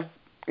 I've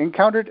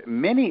encountered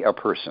many a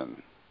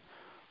person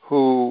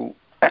who,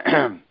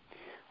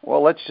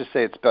 well, let's just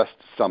say it's best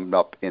summed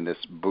up in this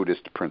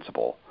Buddhist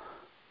principle.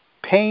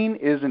 Pain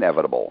is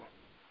inevitable.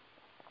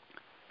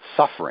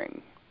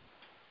 Suffering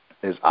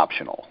is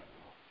optional.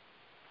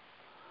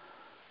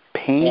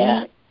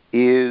 Pain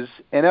is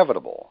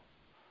inevitable.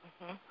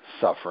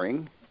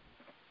 Suffering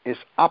is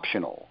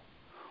optional.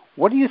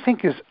 What do you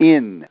think is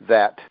in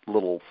that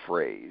little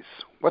phrase?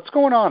 What's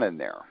going on in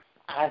there?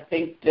 I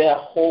think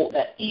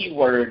that E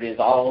word is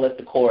all at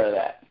the core of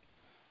that.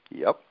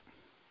 Yep.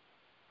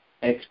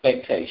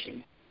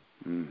 Expectation.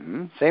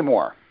 Mm-hmm. Say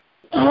more.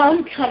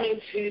 I'm coming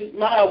to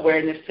my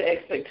awareness to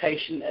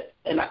expectation,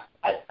 and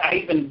I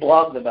even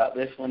blogged about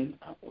this one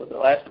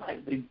last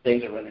night. These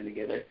days are running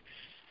together.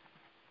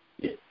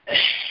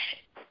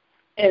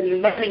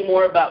 And learning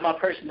more about my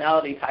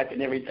personality type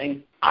and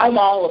everything, I'm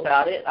all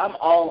about it. I'm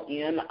all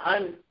in.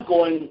 I'm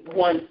going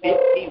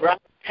 150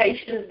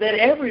 rotations that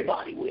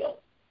everybody will.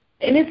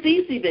 And it's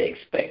easy to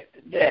expect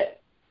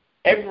that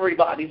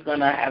everybody's going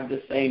to have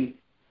the same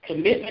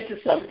commitment to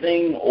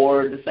something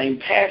or the same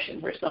passion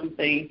for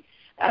something.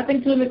 I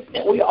think to an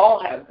extent we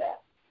all have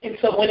that. And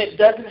so when it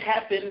doesn't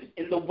happen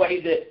in the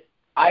way that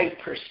I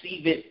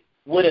perceive it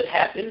would have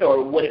happened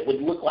or what it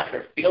would look like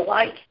or feel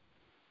like,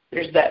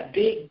 there's that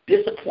big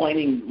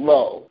disappointing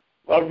lull.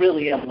 I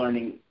really am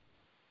learning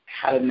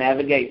how to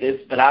navigate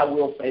this, but I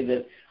will say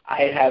that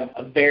I have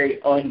a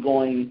very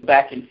ongoing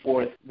back and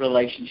forth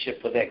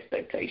relationship with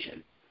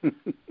expectation.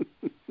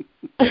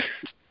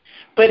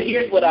 But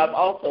here's what I've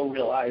also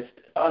realized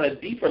on a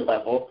deeper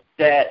level,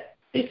 that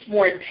it's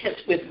more intense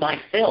with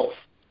myself,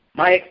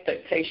 my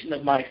expectation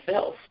of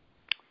myself.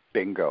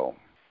 Bingo.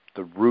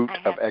 The root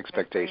of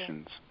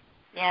expectations.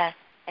 Yes,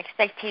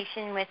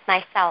 expectation with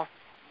myself.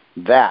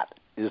 That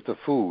is the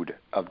food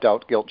of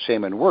doubt, guilt,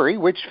 shame, and worry,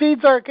 which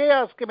feeds our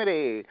chaos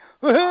committee.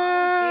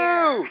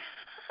 Woohoo!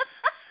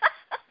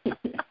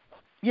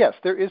 Yes,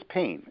 there is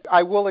pain.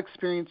 I will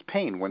experience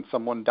pain when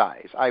someone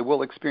dies. I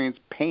will experience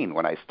pain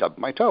when I stub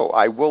my toe.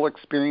 I will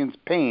experience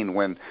pain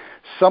when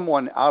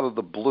someone out of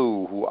the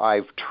blue who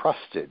I've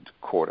trusted,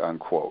 quote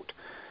unquote,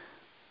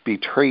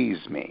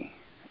 betrays me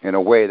in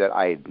a way that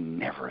I had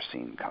never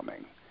seen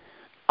coming.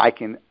 I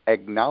can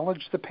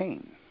acknowledge the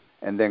pain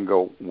and then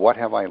go, what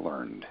have I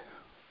learned?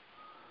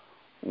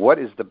 What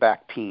is the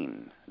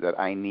Bactine that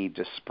I need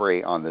to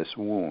spray on this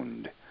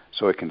wound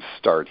so it can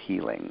start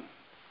healing?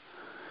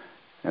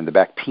 And the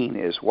Bactine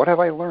is, what have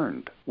I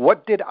learned?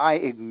 What did I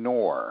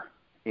ignore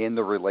in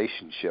the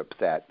relationship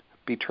that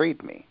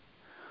betrayed me?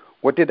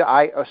 What did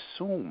I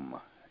assume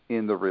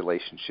in the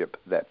relationship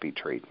that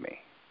betrayed me?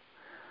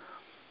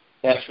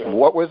 That's right.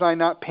 What was I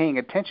not paying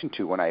attention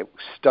to when I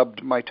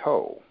stubbed my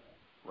toe,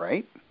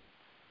 right?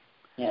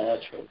 Yeah,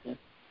 that's right. Yeah.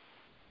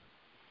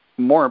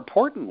 more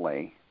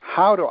importantly,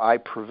 how do I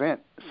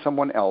prevent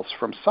someone else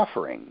from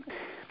suffering?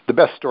 The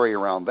best story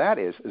around that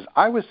is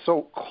I was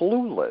so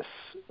clueless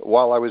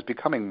while I was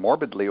becoming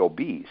morbidly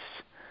obese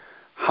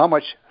how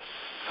much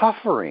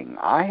suffering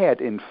I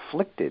had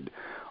inflicted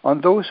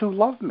on those who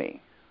loved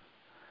me.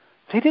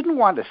 They didn't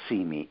want to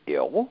see me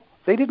ill.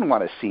 They didn't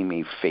want to see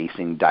me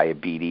facing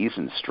diabetes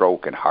and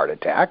stroke and heart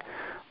attack,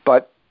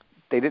 but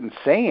they didn't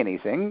say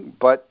anything,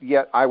 but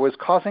yet I was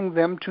causing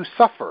them to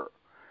suffer,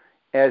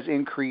 as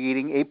in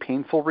creating a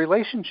painful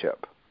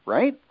relationship,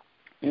 right?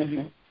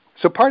 Mm-hmm.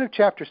 So part of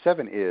Chapter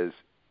 7 is,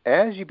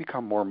 as you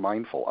become more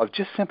mindful of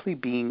just simply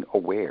being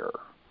aware,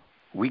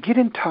 we get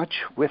in touch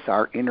with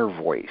our inner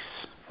voice,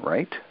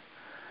 right?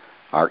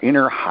 Our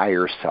inner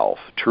higher self.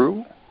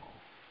 True?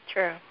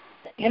 True.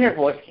 The inner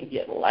voice can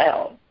get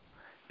loud.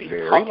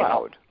 Very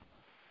loud.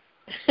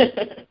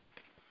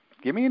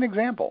 Give me an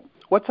example.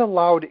 What's a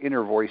loud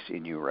inner voice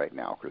in you right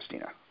now,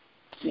 Christina?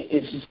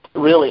 It's just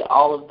really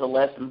all of the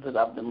lessons that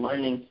I've been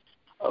learning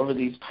over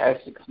these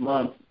past 6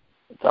 months.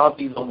 It's all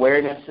these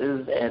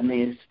awarenesses and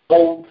these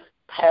old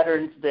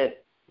patterns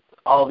that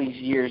all these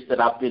years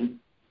that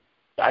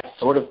I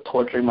sort of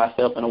torturing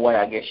myself in a way,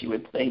 I guess you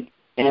would think.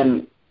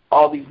 And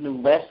all these new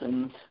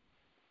lessons,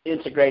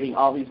 integrating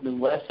all these new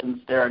lessons,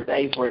 there are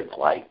days where it's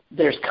like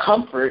there's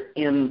comfort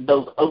in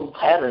those old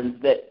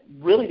patterns that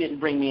really didn't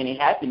bring me any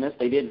happiness.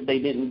 They didn't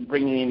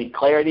bring me any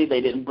clarity. They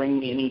didn't bring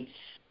me any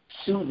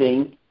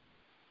soothing.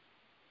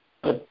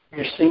 But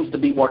there seems to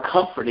be more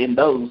comfort in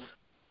those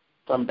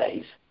some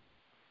days.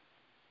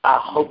 I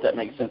hope that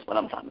makes sense what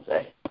I'm trying to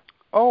say.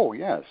 Oh,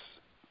 yes.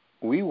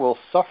 We will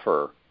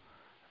suffer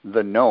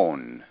the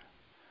known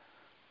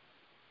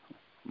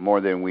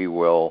more than we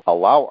will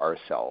allow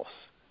ourselves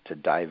to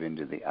dive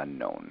into the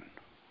unknown.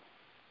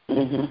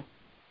 Mm-hmm.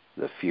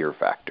 The fear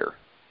factor.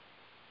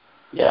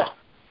 Yeah.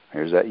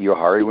 Here's that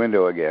Yohari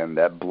window again,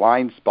 that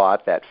blind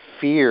spot, that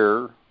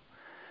fear.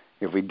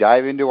 If we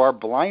dive into our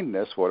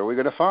blindness, what are we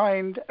going to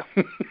find?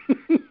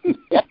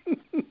 Yeah.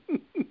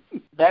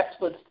 That's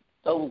what's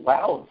so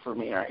loud for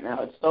me right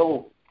now. It's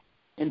so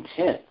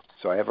intense.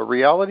 So I have a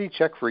reality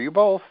check for you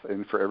both,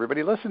 and for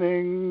everybody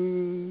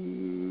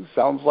listening.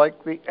 Sounds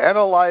like the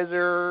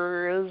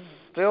analyzer is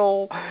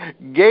still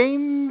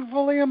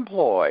gainfully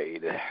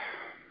employed.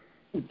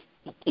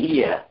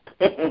 Yeah.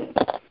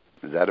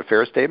 Is that a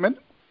fair statement?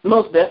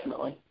 Most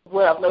definitely.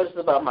 What I've noticed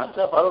about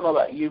myself, I don't know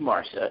about you,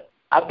 Marcia,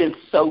 I've been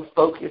so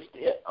focused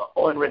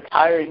on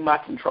retiring my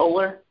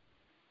controller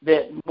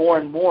that more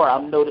and more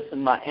I'm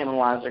noticing my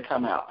analyzer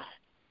come out.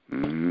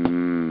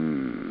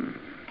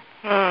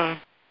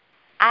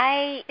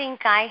 I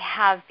think I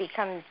have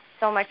become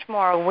so much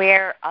more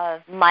aware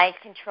of my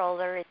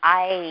controller.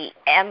 I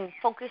am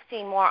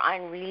focusing more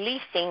on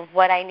releasing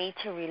what I need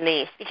to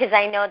release because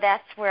I know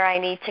that's where I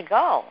need to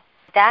go.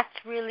 That's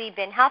really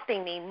been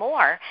helping me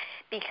more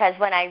because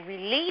when I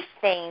release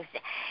things,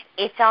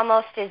 it's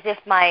almost as if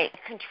my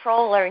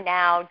controller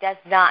now does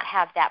not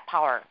have that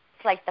power.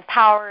 It's like the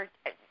power,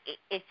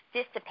 it's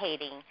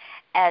dissipating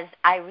as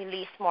I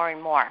release more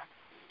and more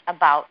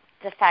about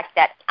the fact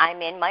that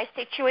I'm in my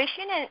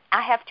situation and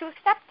I have to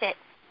accept it.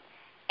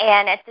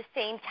 And at the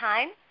same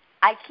time,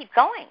 I keep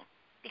going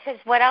because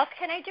what else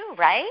can I do,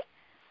 right?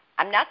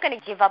 I'm not going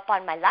to give up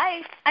on my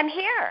life. I'm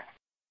here.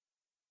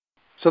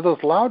 So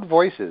those loud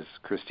voices,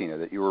 Christina,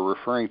 that you were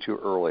referring to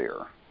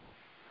earlier,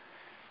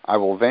 I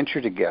will venture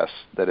to guess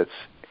that it's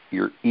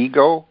your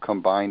ego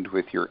combined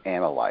with your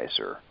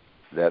analyzer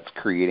that's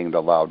creating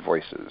the loud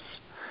voices.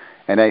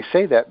 And I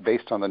say that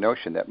based on the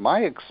notion that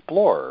my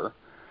explorer,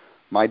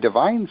 my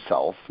divine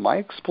self, my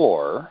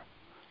explorer,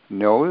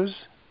 knows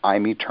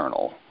I'm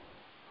eternal.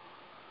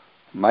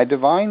 My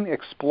divine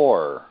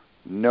explorer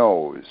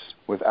knows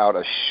without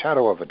a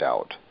shadow of a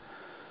doubt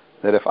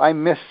that if I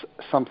miss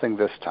something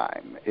this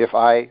time, if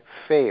I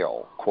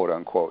fail, quote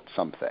unquote,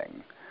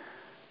 something,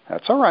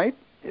 that's all right.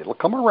 It'll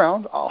come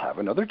around. I'll have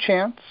another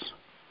chance.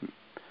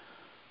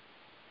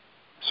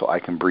 So I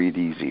can breathe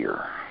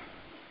easier.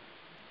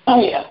 Oh,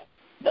 yeah.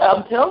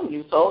 I'm telling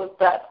you, so it's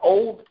that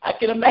old, I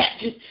can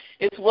imagine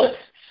it's what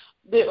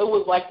it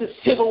was like the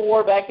Civil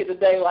War back in the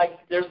day, like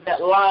there's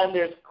that line,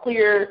 there's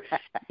clear,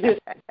 this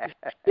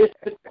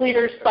the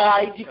clear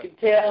sides, you can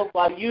tell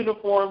by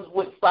uniforms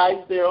what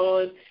sides they're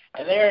on,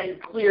 and they're in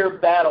clear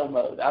battle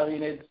mode. I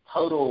mean, it's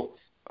total,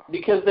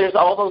 because there's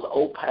all those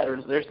old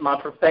patterns. There's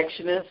my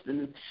perfectionist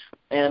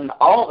and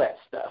all that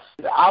stuff.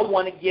 I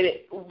want to get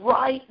it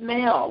right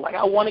now. Like,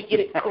 I want to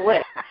get it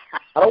correct.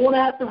 I don't want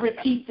to have to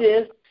repeat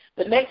this.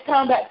 The next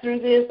time back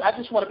through this, I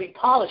just want to be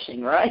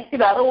polishing, right? I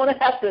don't want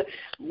to have to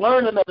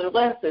learn another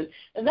lesson.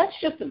 And that's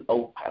just an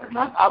old pattern.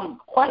 I'm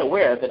quite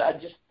aware of it.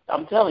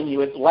 I'm telling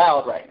you, it's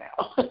loud right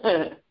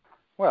now.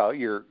 Well,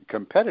 your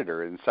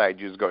competitor inside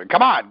you is going,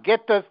 come on,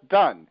 get this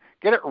done.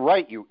 Get it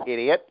right, you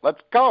idiot.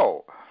 Let's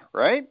go,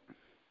 right?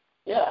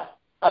 Yeah.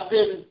 I've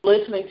been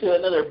listening to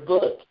another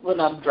book when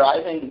I'm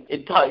driving.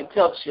 It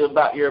tells you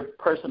about your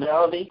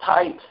personality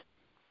type.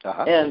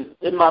 And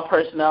my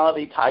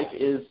personality type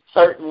is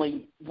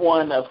certainly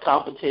one of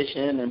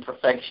competition and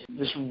perfection.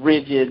 This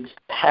rigid,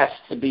 has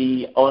to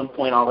be on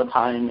point all the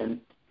time, and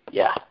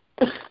yeah,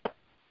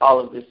 all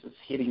of this is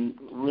hitting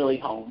really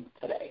home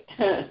today.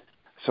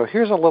 So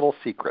here's a little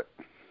secret.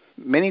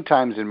 Many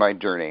times in my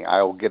journey,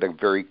 I will get a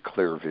very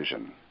clear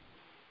vision.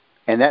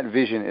 And that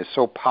vision is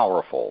so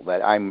powerful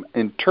that I'm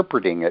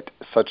interpreting it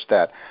such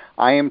that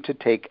I am to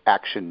take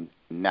action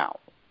now.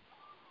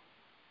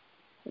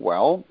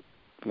 Well,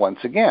 once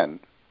again,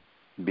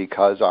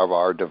 because of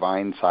our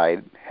divine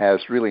side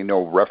has really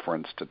no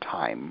reference to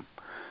time,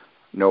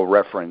 no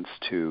reference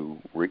to,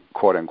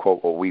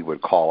 quote-unquote, what we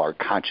would call our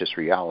conscious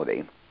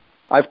reality,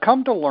 I've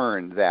come to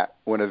learn that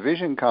when a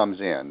vision comes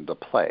in to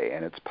play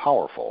and it's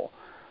powerful,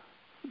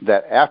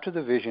 that after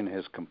the vision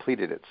has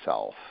completed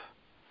itself,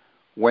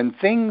 when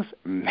things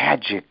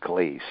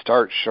magically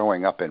start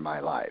showing up in my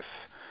life,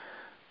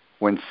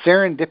 when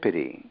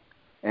serendipity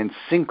and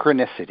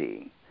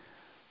synchronicity,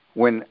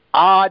 when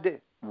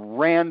odd,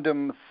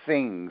 random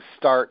things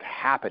start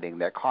happening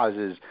that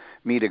causes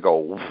me to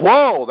go,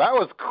 whoa, that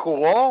was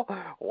cool.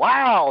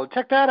 Wow,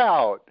 check that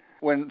out.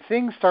 When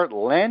things start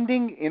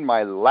landing in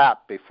my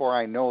lap before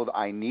I know that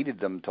I needed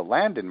them to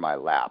land in my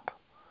lap,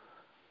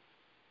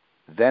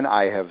 then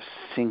I have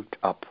synced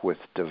up with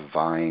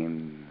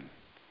divine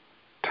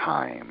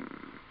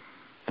time.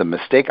 The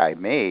mistake I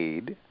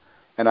made,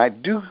 and I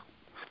do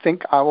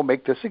think I will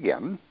make this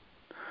again,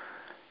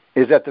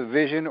 is that the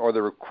vision or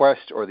the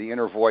request or the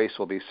inner voice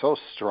will be so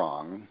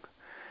strong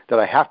that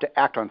I have to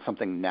act on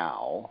something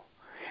now,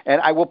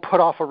 and I will put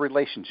off a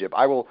relationship.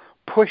 I will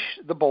push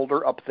the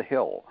boulder up the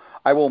hill.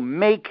 I will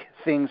make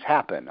things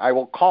happen. I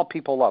will call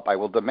people up. I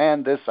will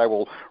demand this. I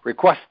will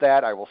request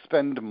that. I will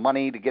spend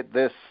money to get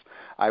this.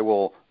 I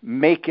will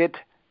make it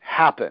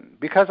happen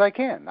because I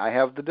can. I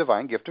have the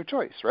divine gift of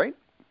choice, right?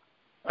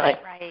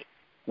 Right.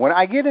 When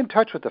I get in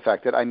touch with the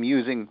fact that I'm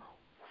using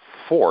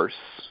force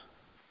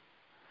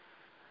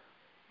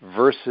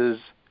versus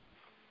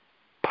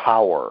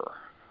power,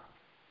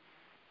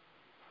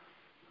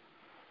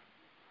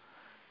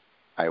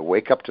 I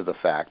wake up to the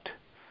fact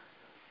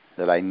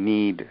that I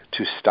need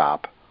to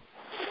stop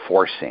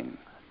forcing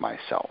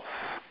myself.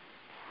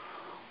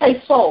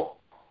 Hey, Soul,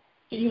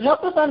 can you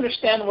help us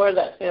understand where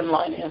that thin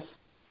line is?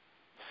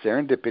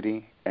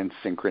 Serendipity and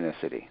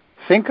synchronicity.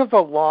 Think of the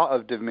law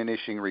of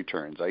diminishing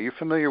returns. Are you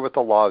familiar with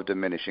the law of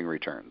diminishing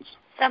returns?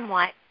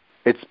 Somewhat.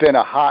 It's been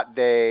a hot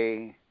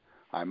day.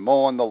 I'm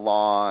mowing the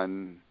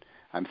lawn.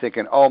 I'm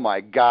thinking, oh, my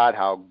God,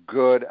 how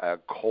good a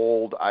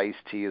cold iced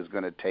tea is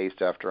going to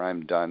taste after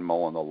I'm done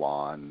mowing the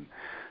lawn.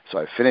 So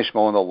I finish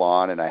mowing the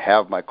lawn, and I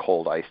have my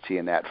cold iced tea,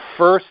 and that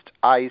first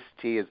iced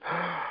tea is,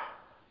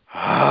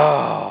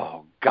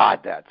 oh, God,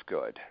 that's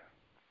good.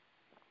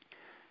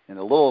 And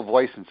the little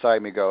voice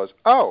inside me goes,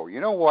 oh, you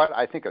know what?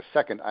 I think a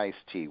second iced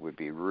tea would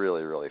be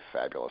really, really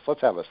fabulous.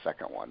 Let's have a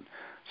second one.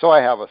 So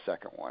I have a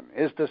second one.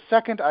 Is the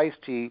second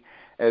iced tea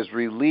as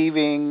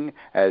relieving,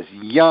 as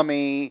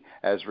yummy,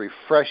 as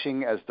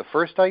refreshing as the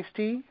first iced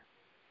tea?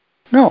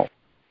 No.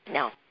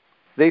 No.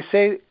 They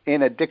say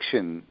in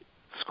addiction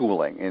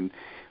schooling, and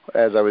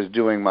as I was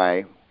doing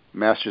my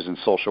master's in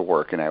social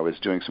work and I was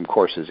doing some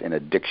courses in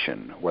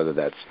addiction, whether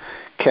that's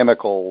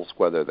chemicals,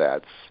 whether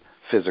that's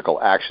physical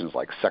actions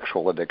like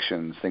sexual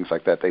addictions, things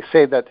like that, they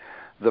say that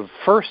the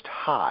first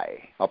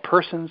high, a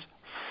person's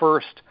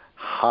first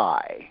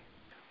high,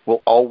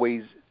 will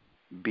always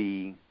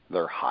be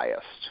their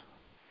highest.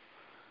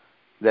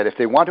 That if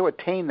they want to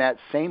attain that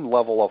same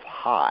level of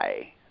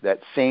high, that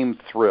same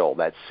thrill,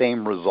 that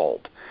same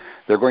result,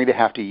 they're going to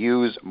have to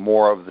use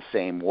more of the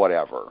same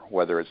whatever,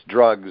 whether it's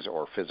drugs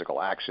or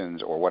physical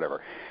actions or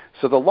whatever.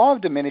 So the law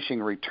of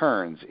diminishing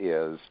returns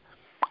is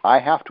I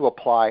have to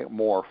apply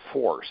more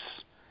force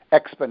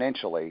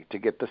exponentially to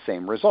get the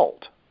same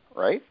result,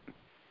 right?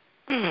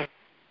 Okay.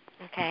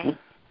 Mm-hmm.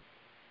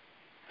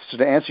 So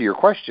to answer your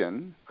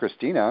question,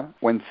 Christina,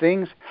 when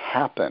things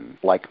happen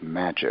like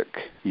magic,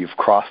 you've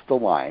crossed the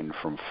line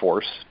from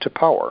force to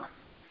power.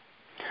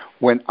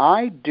 When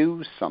I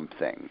do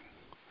something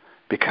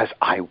because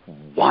I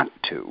want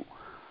to,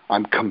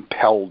 I'm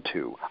compelled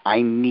to,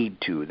 I need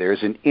to,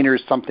 there's an inner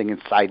something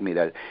inside me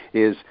that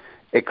is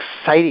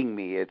exciting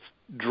me, it's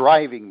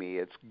driving me,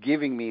 it's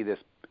giving me this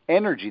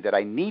energy that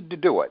I need to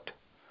do it,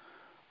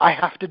 I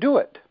have to do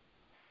it.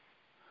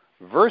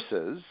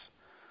 Versus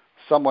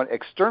someone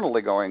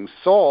externally going,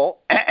 Soul,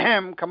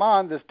 come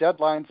on, this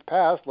deadline's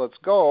passed, let's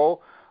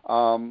go,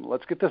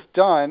 let's get this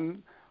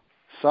done.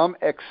 Some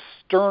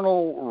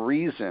external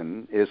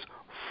reason is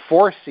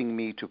forcing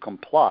me to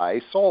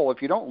comply. Soul,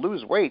 if you don't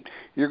lose weight,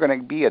 you're going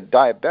to be a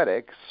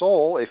diabetic.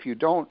 Soul, if you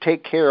don't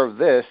take care of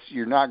this,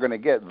 you're not going to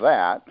get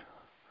that.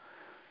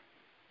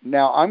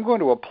 Now I'm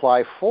going to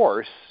apply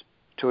force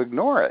to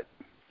ignore it.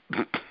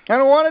 I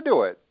don't want to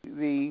do it.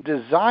 The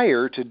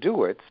desire to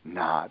do it's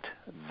not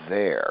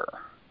there.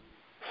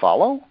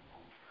 Follow?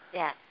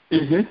 Yeah.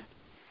 Mm-hmm.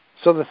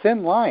 So the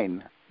thin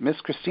line, Miss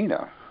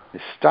Christina,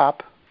 is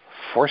stop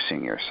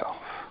forcing yourself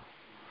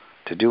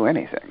to do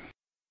anything.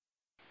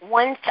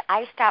 Once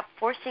I stop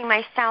forcing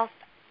myself,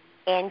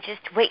 and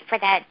just wait for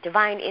that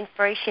divine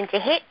inspiration to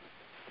hit,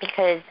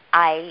 because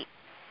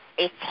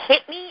it's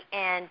hit me,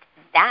 and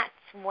that's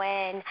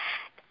when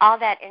all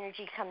that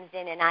energy comes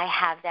in, and I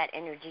have that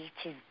energy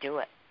to do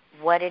it.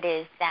 What it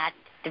is that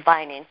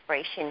divine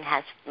inspiration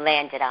has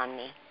landed on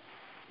me.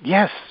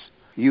 Yes,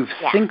 you've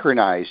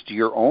synchronized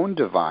your own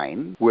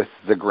divine with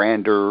the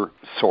grander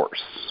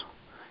source.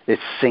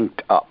 It's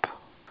synced up.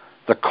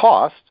 The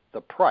cost,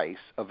 the price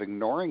of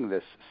ignoring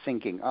this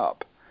syncing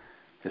up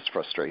is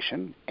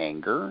frustration,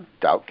 anger,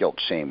 doubt, guilt,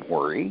 shame,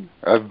 worry,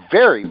 a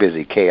very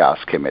busy chaos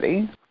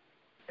committee,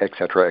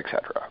 etc.,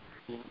 etc.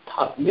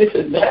 This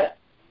is that.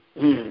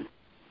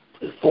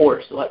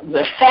 Force. Like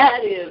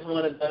that is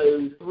one of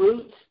those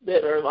roots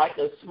that are like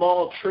a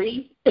small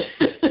tree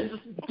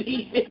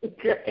deep in the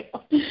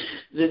ground.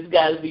 This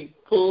got to be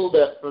pulled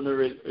up from the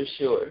root for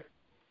sure.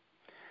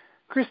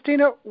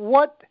 Christina,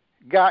 what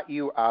got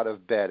you out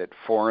of bed at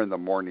 4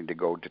 a.m. to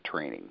go to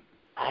training?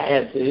 I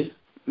had to.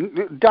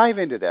 Dive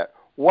into that.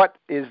 What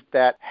is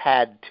that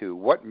had to?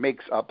 What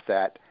makes up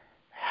that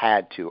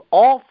had to?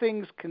 All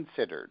things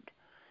considered,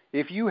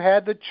 if you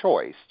had the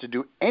choice to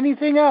do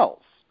anything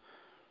else,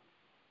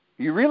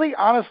 you really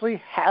honestly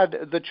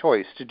had the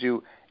choice to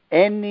do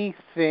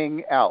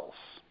anything else,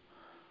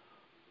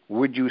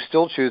 would you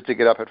still choose to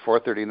get up at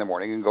 4:30 in the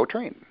morning and go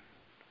train?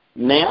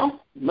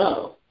 Now?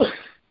 No.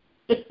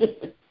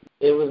 It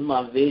was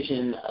my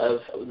vision of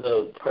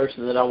the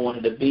person that I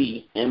wanted to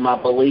be, and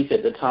my belief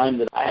at the time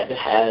that I had to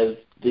have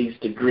these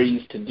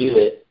degrees to do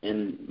it,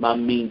 and my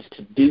means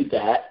to do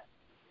that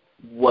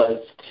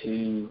was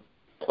to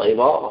play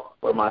ball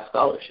for my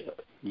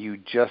scholarship. You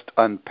just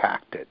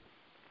unpacked it.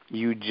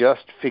 You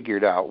just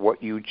figured out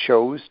what you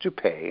chose to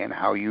pay and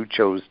how you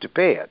chose to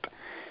pay it.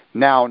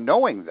 Now,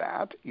 knowing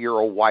that, you're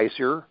a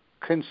wiser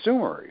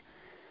consumer.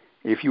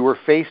 If you were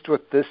faced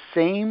with this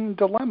same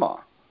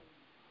dilemma,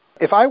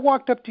 if I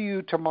walked up to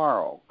you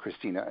tomorrow,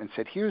 Christina, and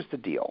said, here's the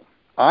deal.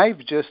 I've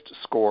just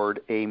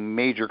scored a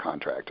major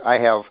contract. I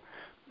have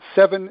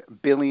 $7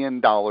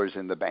 billion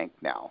in the bank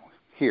now.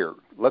 Here,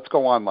 let's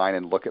go online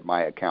and look at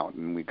my account.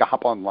 And we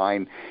hop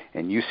online,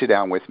 and you sit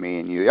down with me,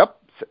 and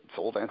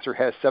Soul Dancer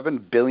has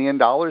 $7 billion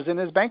in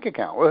his bank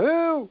account.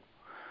 Woohoo!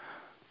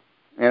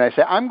 And I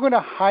say, I'm going to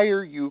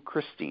hire you,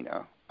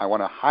 Christina. I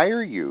want to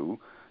hire you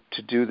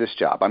to do this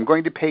job. I'm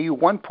going to pay you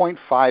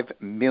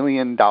 $1.5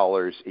 million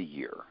a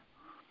year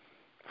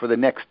for the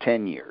next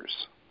 10 years.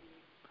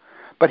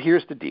 But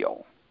here's the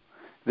deal.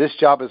 This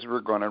job is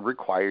going to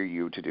require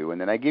you to do,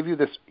 and then I give you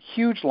this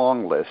huge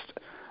long list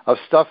of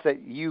stuff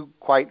that you,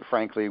 quite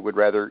frankly, would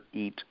rather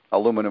eat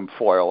aluminum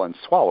foil and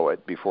swallow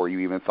it before you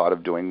even thought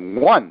of doing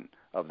one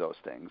of those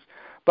things.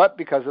 But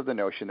because of the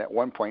notion that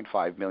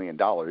 $1.5 million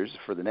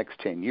for the next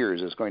 10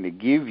 years is going to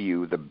give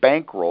you the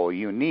bankroll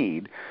you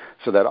need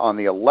so that on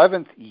the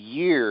 11th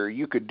year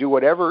you could do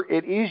whatever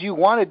it is you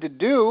wanted to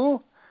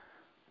do,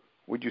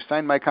 would you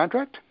sign my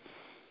contract?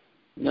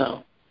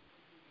 No.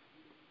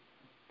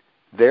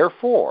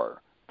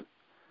 Therefore,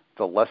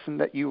 the lesson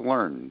that you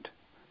learned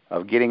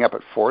of getting up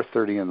at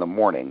 4:30 in the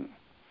morning,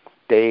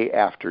 day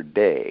after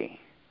day,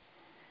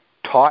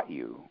 taught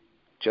you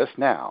just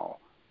now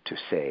to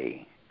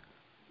say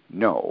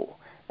no.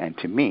 And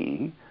to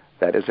me,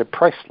 that is a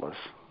priceless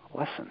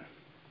lesson.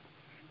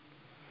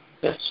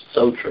 That's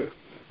so true.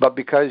 But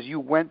because you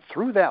went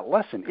through that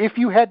lesson, if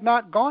you had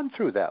not gone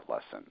through that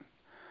lesson,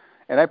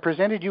 and I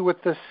presented you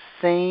with the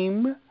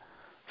same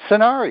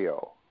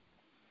scenario,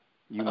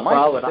 you might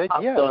have said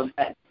yes. On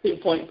that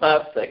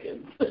 2.5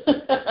 seconds.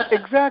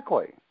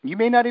 Exactly. You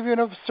may not even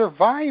have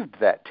survived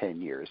that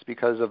 10 years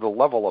because of the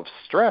level of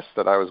stress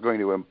that I was going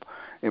to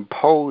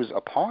impose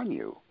upon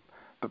you.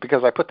 But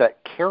because I put that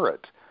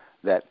carrot,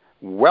 that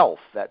wealth,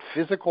 that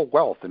physical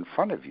wealth in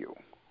front of you,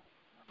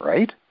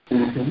 right?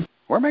 Mm-hmm.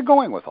 Where am I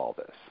going with all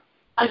this?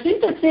 I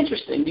think that's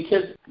interesting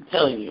because I'm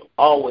telling you,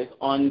 always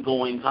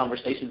ongoing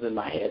conversations in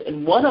my head.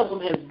 And one of them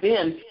has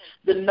been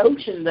the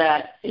notion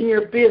that in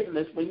your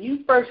business, when you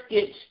first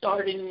get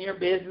started in your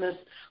business,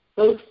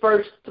 those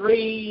first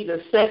 3 to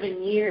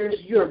 7 years,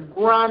 you're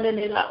grinding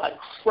it out like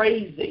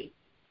crazy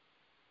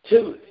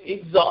to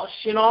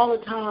exhaustion all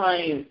the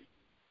time.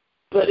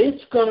 But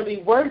it's going to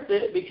be worth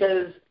it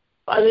because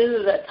by the end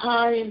of that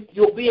time,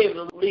 you'll be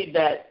able to lead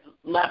that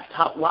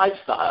laptop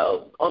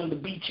lifestyle on the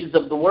beaches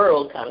of the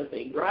world kind of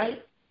thing,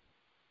 right?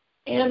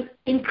 And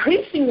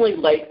increasingly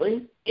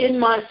lately, in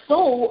my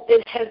soul,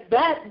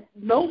 that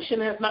notion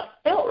has not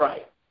felt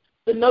right.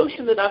 The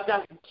notion that I've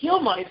got to kill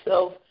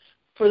myself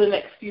for the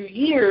next few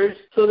years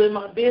so that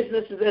my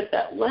business is at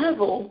that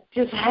level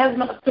just has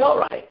not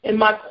felt right. And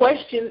my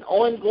question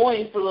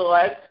ongoing for the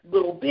last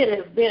little bit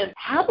has been,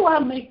 how do I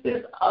make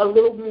this a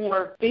little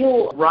more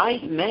feel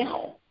right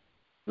now?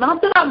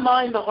 Not that I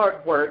mind the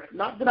hard work,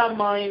 not that I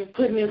mind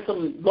putting in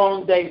some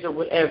long days or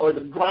whatever, or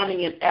the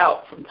grinding it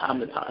out from time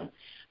to time.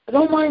 I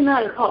don't mind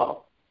that at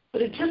all.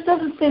 But it just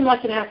doesn't seem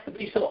like it has to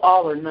be so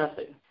all or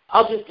nothing.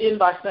 I'll just end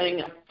by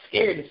saying, I'm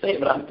scared to say it,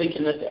 but I'm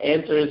thinking that the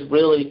answer is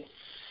really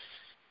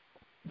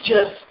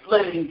just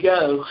letting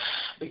go,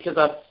 because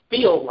I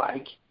feel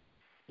like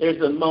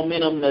there's a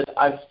momentum that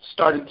I've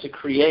started to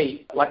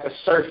create, like a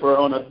surfer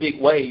on a big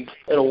wave.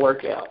 It'll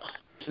work out.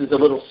 This is a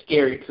little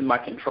scary to my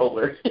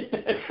controller.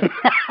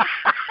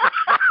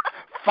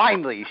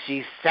 Finally,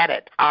 she said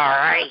it. All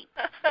right.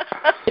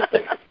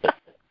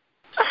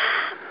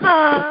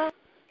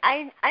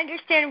 I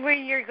understand where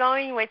you're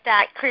going with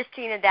that,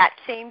 Christina, that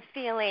same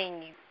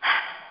feeling.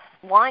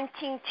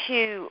 Wanting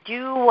to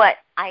do what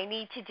I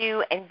need to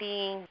do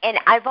and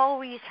I've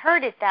always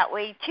heard it that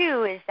way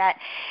too, is that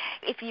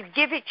if you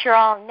give it your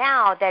all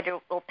now, that it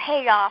will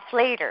pay off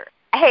later.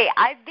 Hey,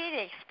 I've been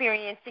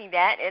experiencing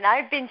that, and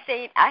I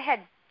had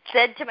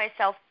said to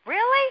myself,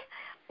 really?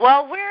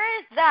 Well, where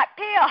is that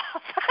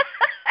payoff?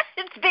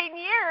 It's been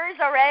years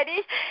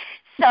already.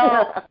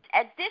 So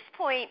at this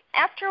point,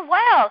 after a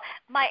while,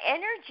 my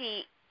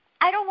energy,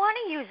 I don't want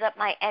to use up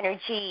my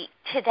energy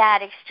to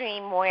that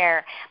extreme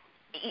where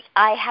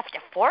I have to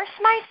force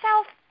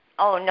myself.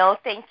 Oh, no,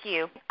 thank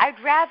you. I'd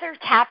rather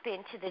tap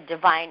into the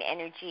divine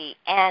energy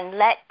and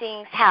let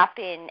things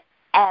happen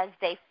as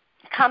they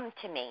come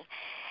to me.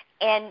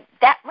 And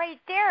that right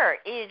there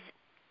is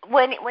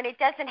when it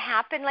doesn't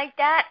happen like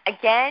that,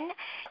 again,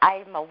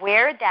 I'm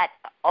aware that,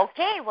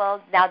 okay,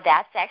 well, now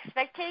that's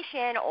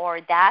expectation or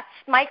that's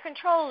my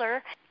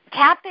controller.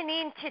 Tapping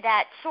into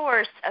that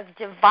source of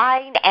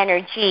divine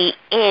energy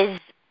is,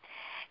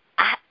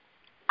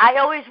 I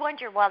always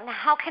wonder, well, now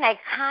how can I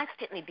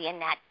constantly be in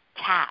that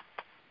tap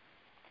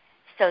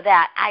so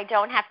that I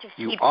don't have to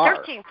keep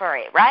searching for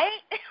it, right?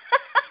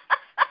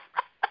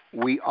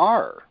 We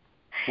are.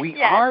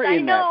 We are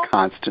in that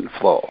constant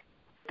flow.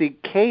 The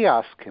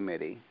chaos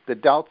committee, the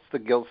doubts, the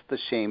guilts, the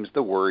shames,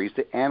 the worries,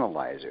 the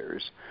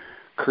analyzers,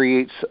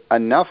 creates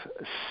enough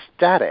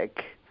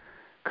static,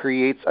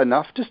 creates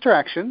enough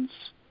distractions,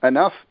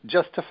 enough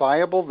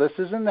justifiable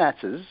thises and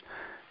thatses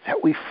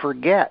that we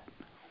forget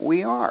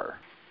we are.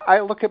 I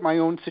look at my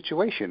own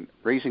situation,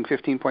 raising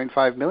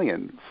 $15.5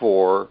 million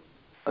for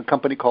a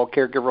company called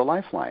Caregiver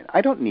Lifeline.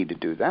 I don't need to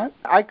do that.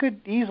 I could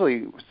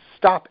easily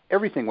stop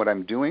everything what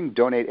I'm doing,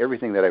 donate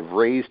everything that I've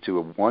raised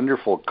to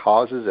wonderful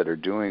causes that are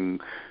doing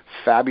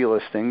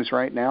fabulous things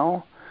right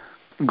now,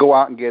 go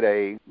out and get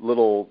a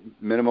little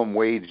minimum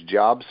wage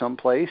job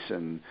someplace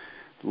and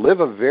live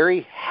a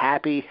very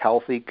happy,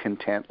 healthy,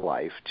 content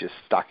life, just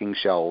stocking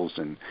shelves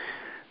and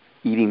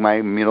eating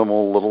my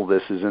minimal little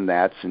thises and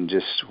that's and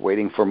just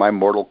waiting for my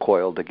mortal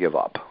coil to give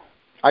up.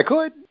 I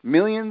could.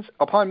 Millions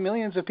upon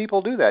millions of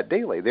people do that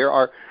daily. There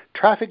are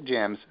traffic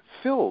jams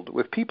filled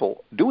with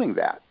people doing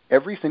that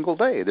every single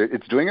day.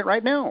 It's doing it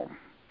right now.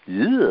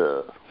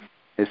 Yeah.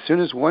 As soon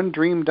as one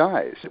dream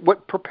dies.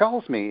 What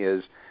propels me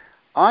is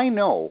I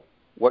know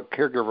what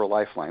Caregiver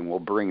Lifeline will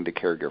bring to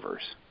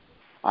caregivers.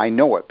 I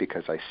know it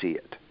because I see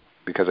it,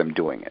 because I'm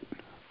doing it.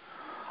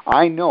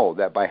 I know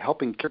that by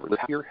helping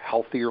caregivers live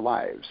healthier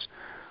lives,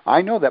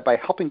 I know that by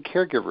helping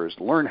caregivers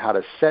learn how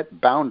to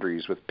set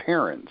boundaries with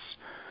parents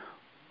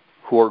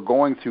who are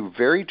going through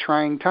very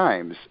trying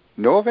times.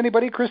 Know of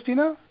anybody,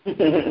 Christina?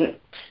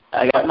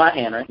 I got my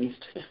hand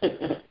raised.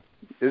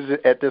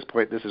 At this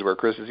point, this is where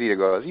Christina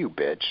goes, you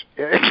bitch.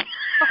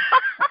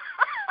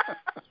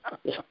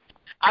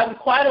 I'm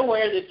quite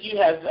aware that you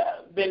have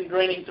been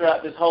grinning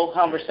throughout this whole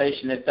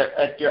conversation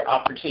at your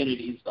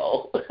opportunities,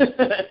 though.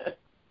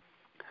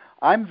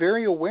 I'm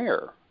very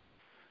aware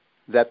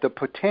that the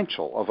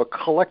potential of a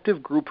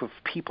collective group of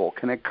people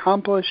can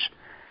accomplish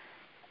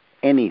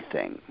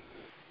anything.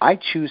 I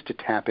choose to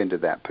tap into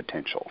that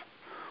potential.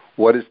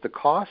 What is the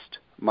cost?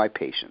 My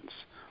patience.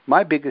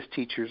 My biggest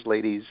teachers,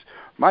 ladies,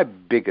 my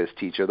biggest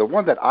teacher, the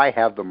one that I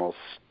have the most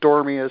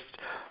stormiest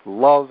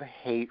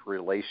love-hate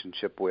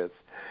relationship with,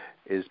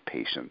 is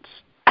patience.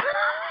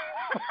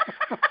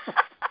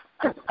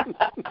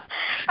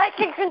 I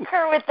can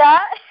concur with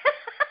that.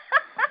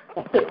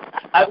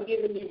 I'm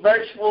giving you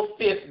virtual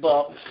fist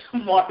bumps,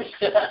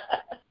 Marsha.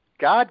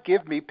 God,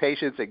 give me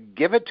patience and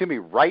give it to me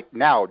right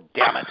now,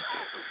 damn it.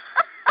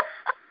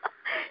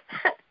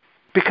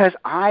 Because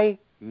I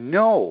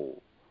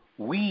know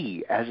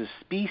we as a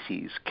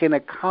species can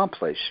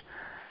accomplish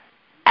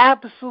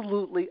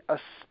absolutely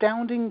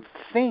astounding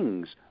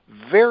things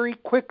very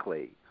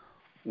quickly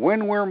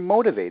when we're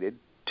motivated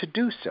to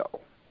do so,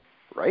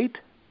 right?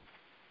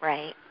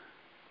 Right.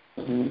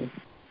 Mm-hmm.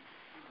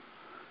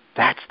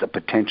 That's the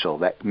potential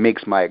that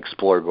makes my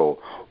explorer go,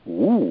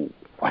 ooh,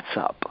 what's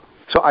up?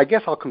 So I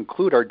guess I'll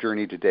conclude our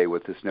journey today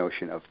with this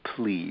notion of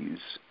please,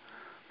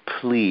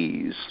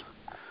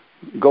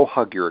 go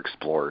hug your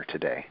explorer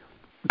today.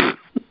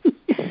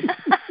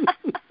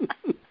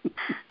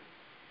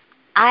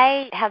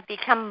 I have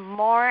become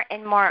more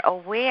and more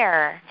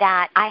aware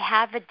that I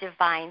have a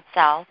divine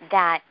self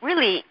that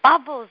really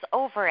bubbles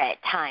over at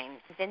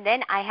times. And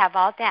then I have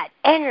all that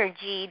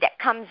energy that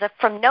comes up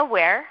from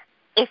nowhere.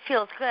 It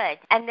feels good.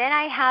 And then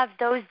I have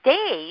those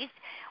days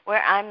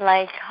where I'm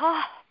like,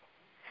 oh,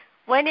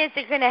 when is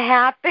it going to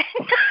happen?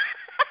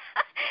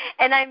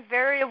 And I'm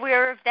very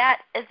aware of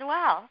that as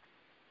well.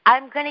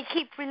 I'm going to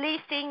keep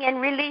releasing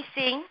and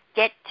releasing,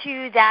 get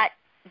to that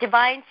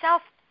divine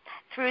self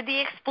through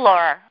the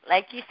explorer,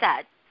 like you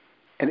said.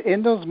 And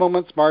in those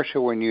moments,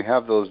 Marcia, when you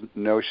have those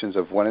notions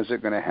of when is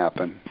it going to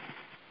happen,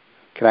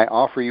 can I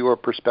offer you a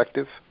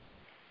perspective?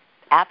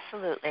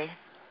 Absolutely.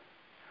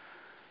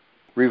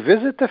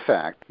 Revisit the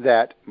fact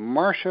that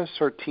Marcia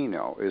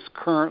Sortino is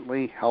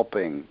currently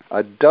helping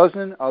a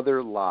dozen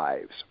other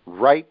lives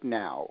right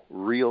now,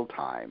 real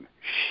time,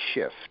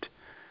 shift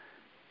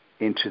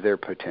into their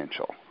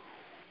potential.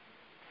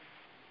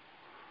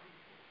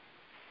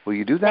 Will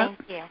you do that?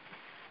 Thank you.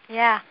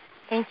 Yeah,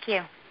 thank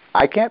you.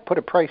 I can't put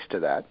a price to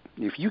that.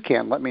 If you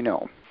can, let me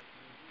know.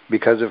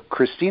 Because of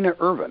Christina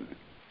Irvin,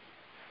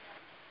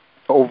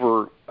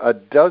 over a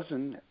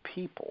dozen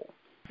people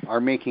are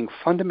making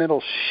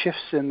fundamental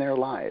shifts in their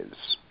lives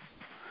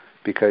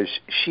because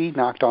she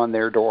knocked on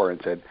their door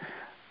and said,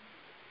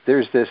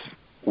 there's this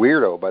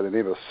weirdo by the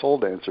name of Soul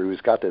Dancer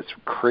who's got this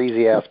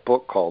crazy-ass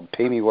book called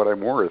Pay Me What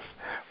I'm Worth.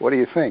 What do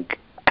you think?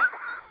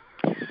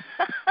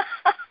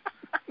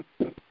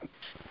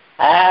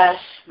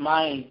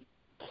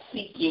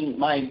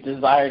 My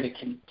desire to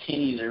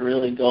continue to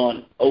really go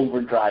on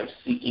overdrive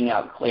seeking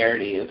out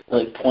clarity is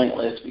really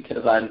pointless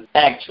because I'm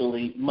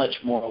actually much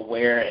more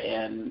aware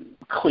and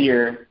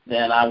clear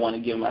than I want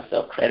to give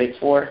myself credit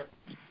for.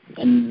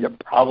 And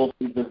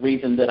probably the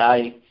reason that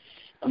I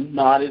am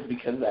not is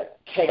because that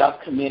chaos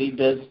committee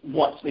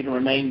wants me to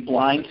remain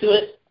blind to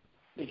it,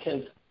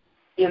 because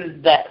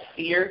in that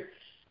fear,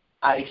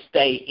 I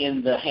stay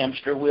in the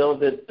hamster wheel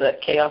that the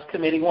chaos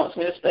committee wants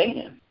me to stay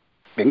in.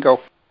 Bingo.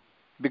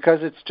 Because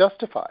it's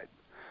justified.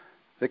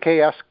 The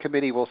chaos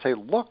committee will say,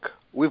 look,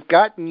 we've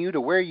gotten you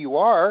to where you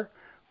are.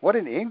 What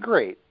an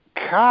ingrate.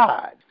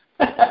 God.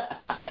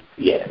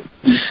 Yes.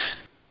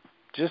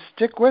 Just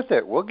stick with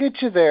it. We'll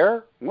get you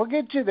there. We'll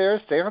get you there.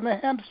 Stay on the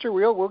hamster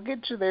wheel. We'll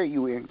get you there,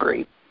 you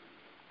ingrate.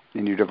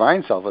 And your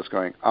divine self is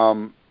going,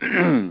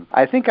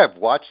 I think I've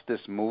watched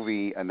this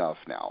movie enough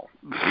now.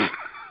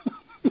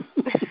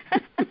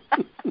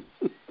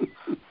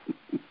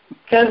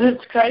 Because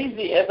it's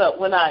crazy.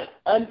 When I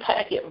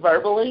unpack it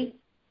verbally,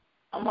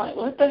 I'm like,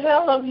 what the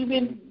hell have you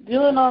been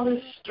doing all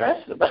this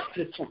stress about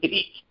this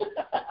week?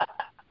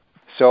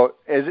 So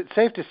is it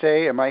safe to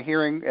say, am I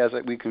hearing as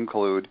we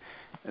conclude,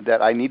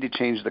 that I need to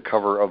change the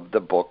cover of the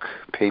book,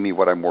 Pay Me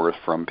What I'm Worth,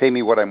 from Pay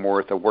Me What I'm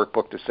Worth, a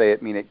workbook to say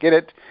it, mean it, get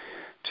it,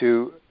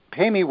 to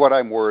Pay Me What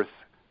I'm Worth,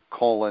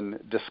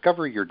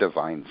 Discover Your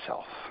Divine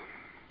Self?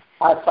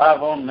 High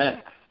five on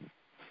that.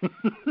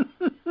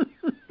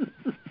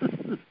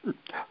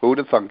 Who'd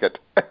have thunk it?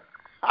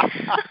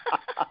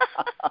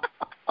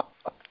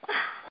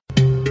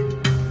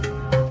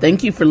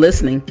 Thank you for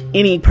listening.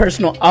 Any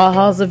personal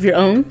ahas of your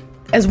own?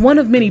 As one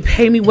of many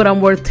Pay Me What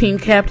I'm Worth team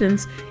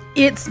captains,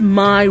 it's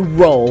my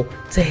role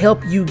to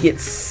help you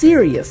get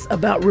serious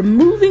about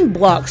removing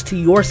blocks to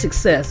your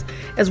success,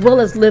 as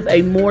well as live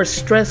a more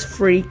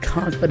stress-free,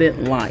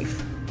 confident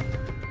life.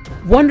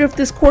 Wonder if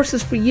this course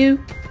is for you?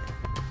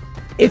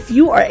 If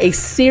you are a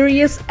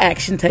serious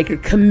action taker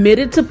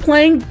committed to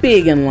playing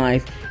big in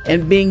life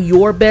and being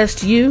your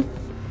best you,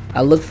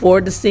 I look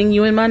forward to seeing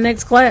you in my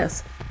next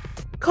class.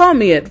 Call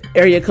me at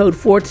area code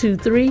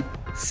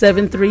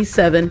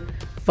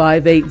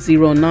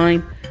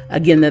 423-737-5809.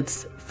 Again,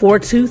 that's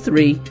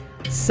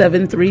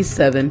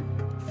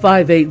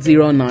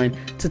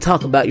 423-737-5809 to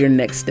talk about your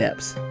next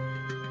steps.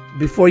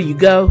 Before you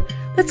go,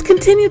 let's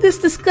continue this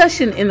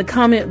discussion in the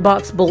comment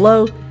box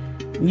below.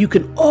 You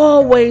can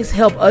always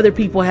help other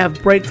people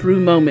have breakthrough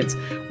moments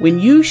when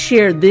you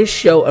share this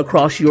show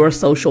across your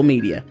social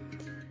media.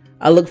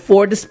 I look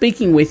forward to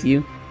speaking with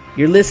you.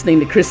 You're listening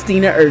to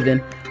Christina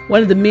Irvin,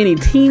 one of the many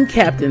team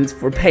captains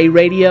for Pay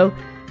Radio.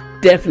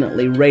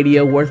 Definitely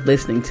radio worth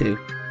listening to.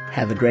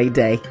 Have a great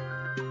day.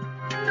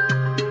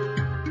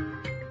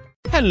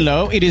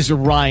 Hello, it is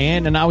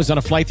Ryan, and I was on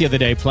a flight the other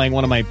day playing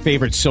one of my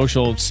favorite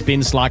social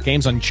spin slot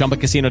games on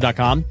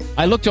ChumbaCasino.com.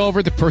 I looked over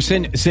at the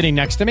person sitting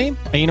next to me,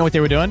 and you know what they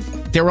were doing?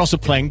 They were also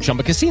playing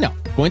Chumba Casino.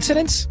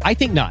 Coincidence? I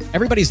think not.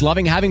 Everybody's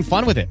loving having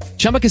fun with it.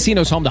 Chumba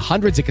Casino is home to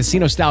hundreds of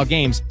casino-style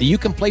games that you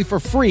can play for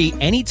free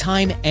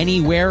anytime,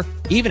 anywhere,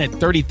 even at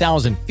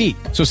 30,000 feet.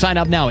 So sign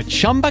up now at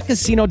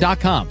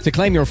ChumbaCasino.com to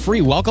claim your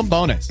free welcome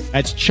bonus.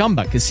 That's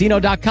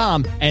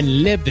ChumbaCasino.com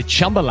and live the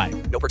Chumba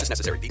life. No purchase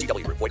necessary.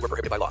 VGW. Void where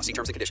prohibited by law. See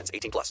terms and conditions.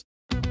 18+.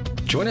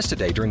 Join us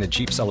today during the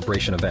Jeep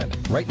Celebration event.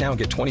 Right now,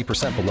 get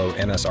 20% below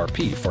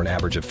MSRP for an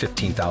average of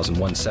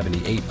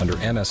 $15,178 under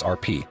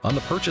MSRP on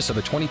the purchase of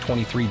a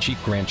 2023 Jeep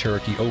Grand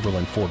Cherokee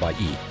Overland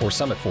 4xE or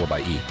Summit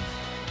 4xE.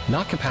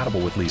 Not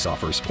compatible with lease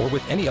offers or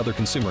with any other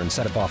consumer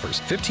incentive offers.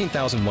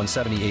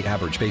 $15,178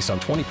 average based on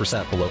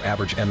 20% below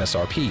average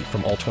MSRP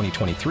from all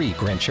 2023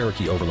 Grand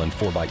Cherokee Overland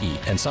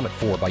 4xE and Summit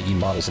 4xE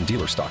models in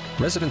dealer stock.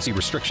 Residency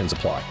restrictions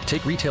apply.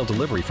 Take retail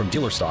delivery from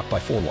dealer stock by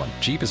 4/1.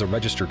 Jeep is a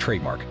registered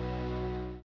trademark.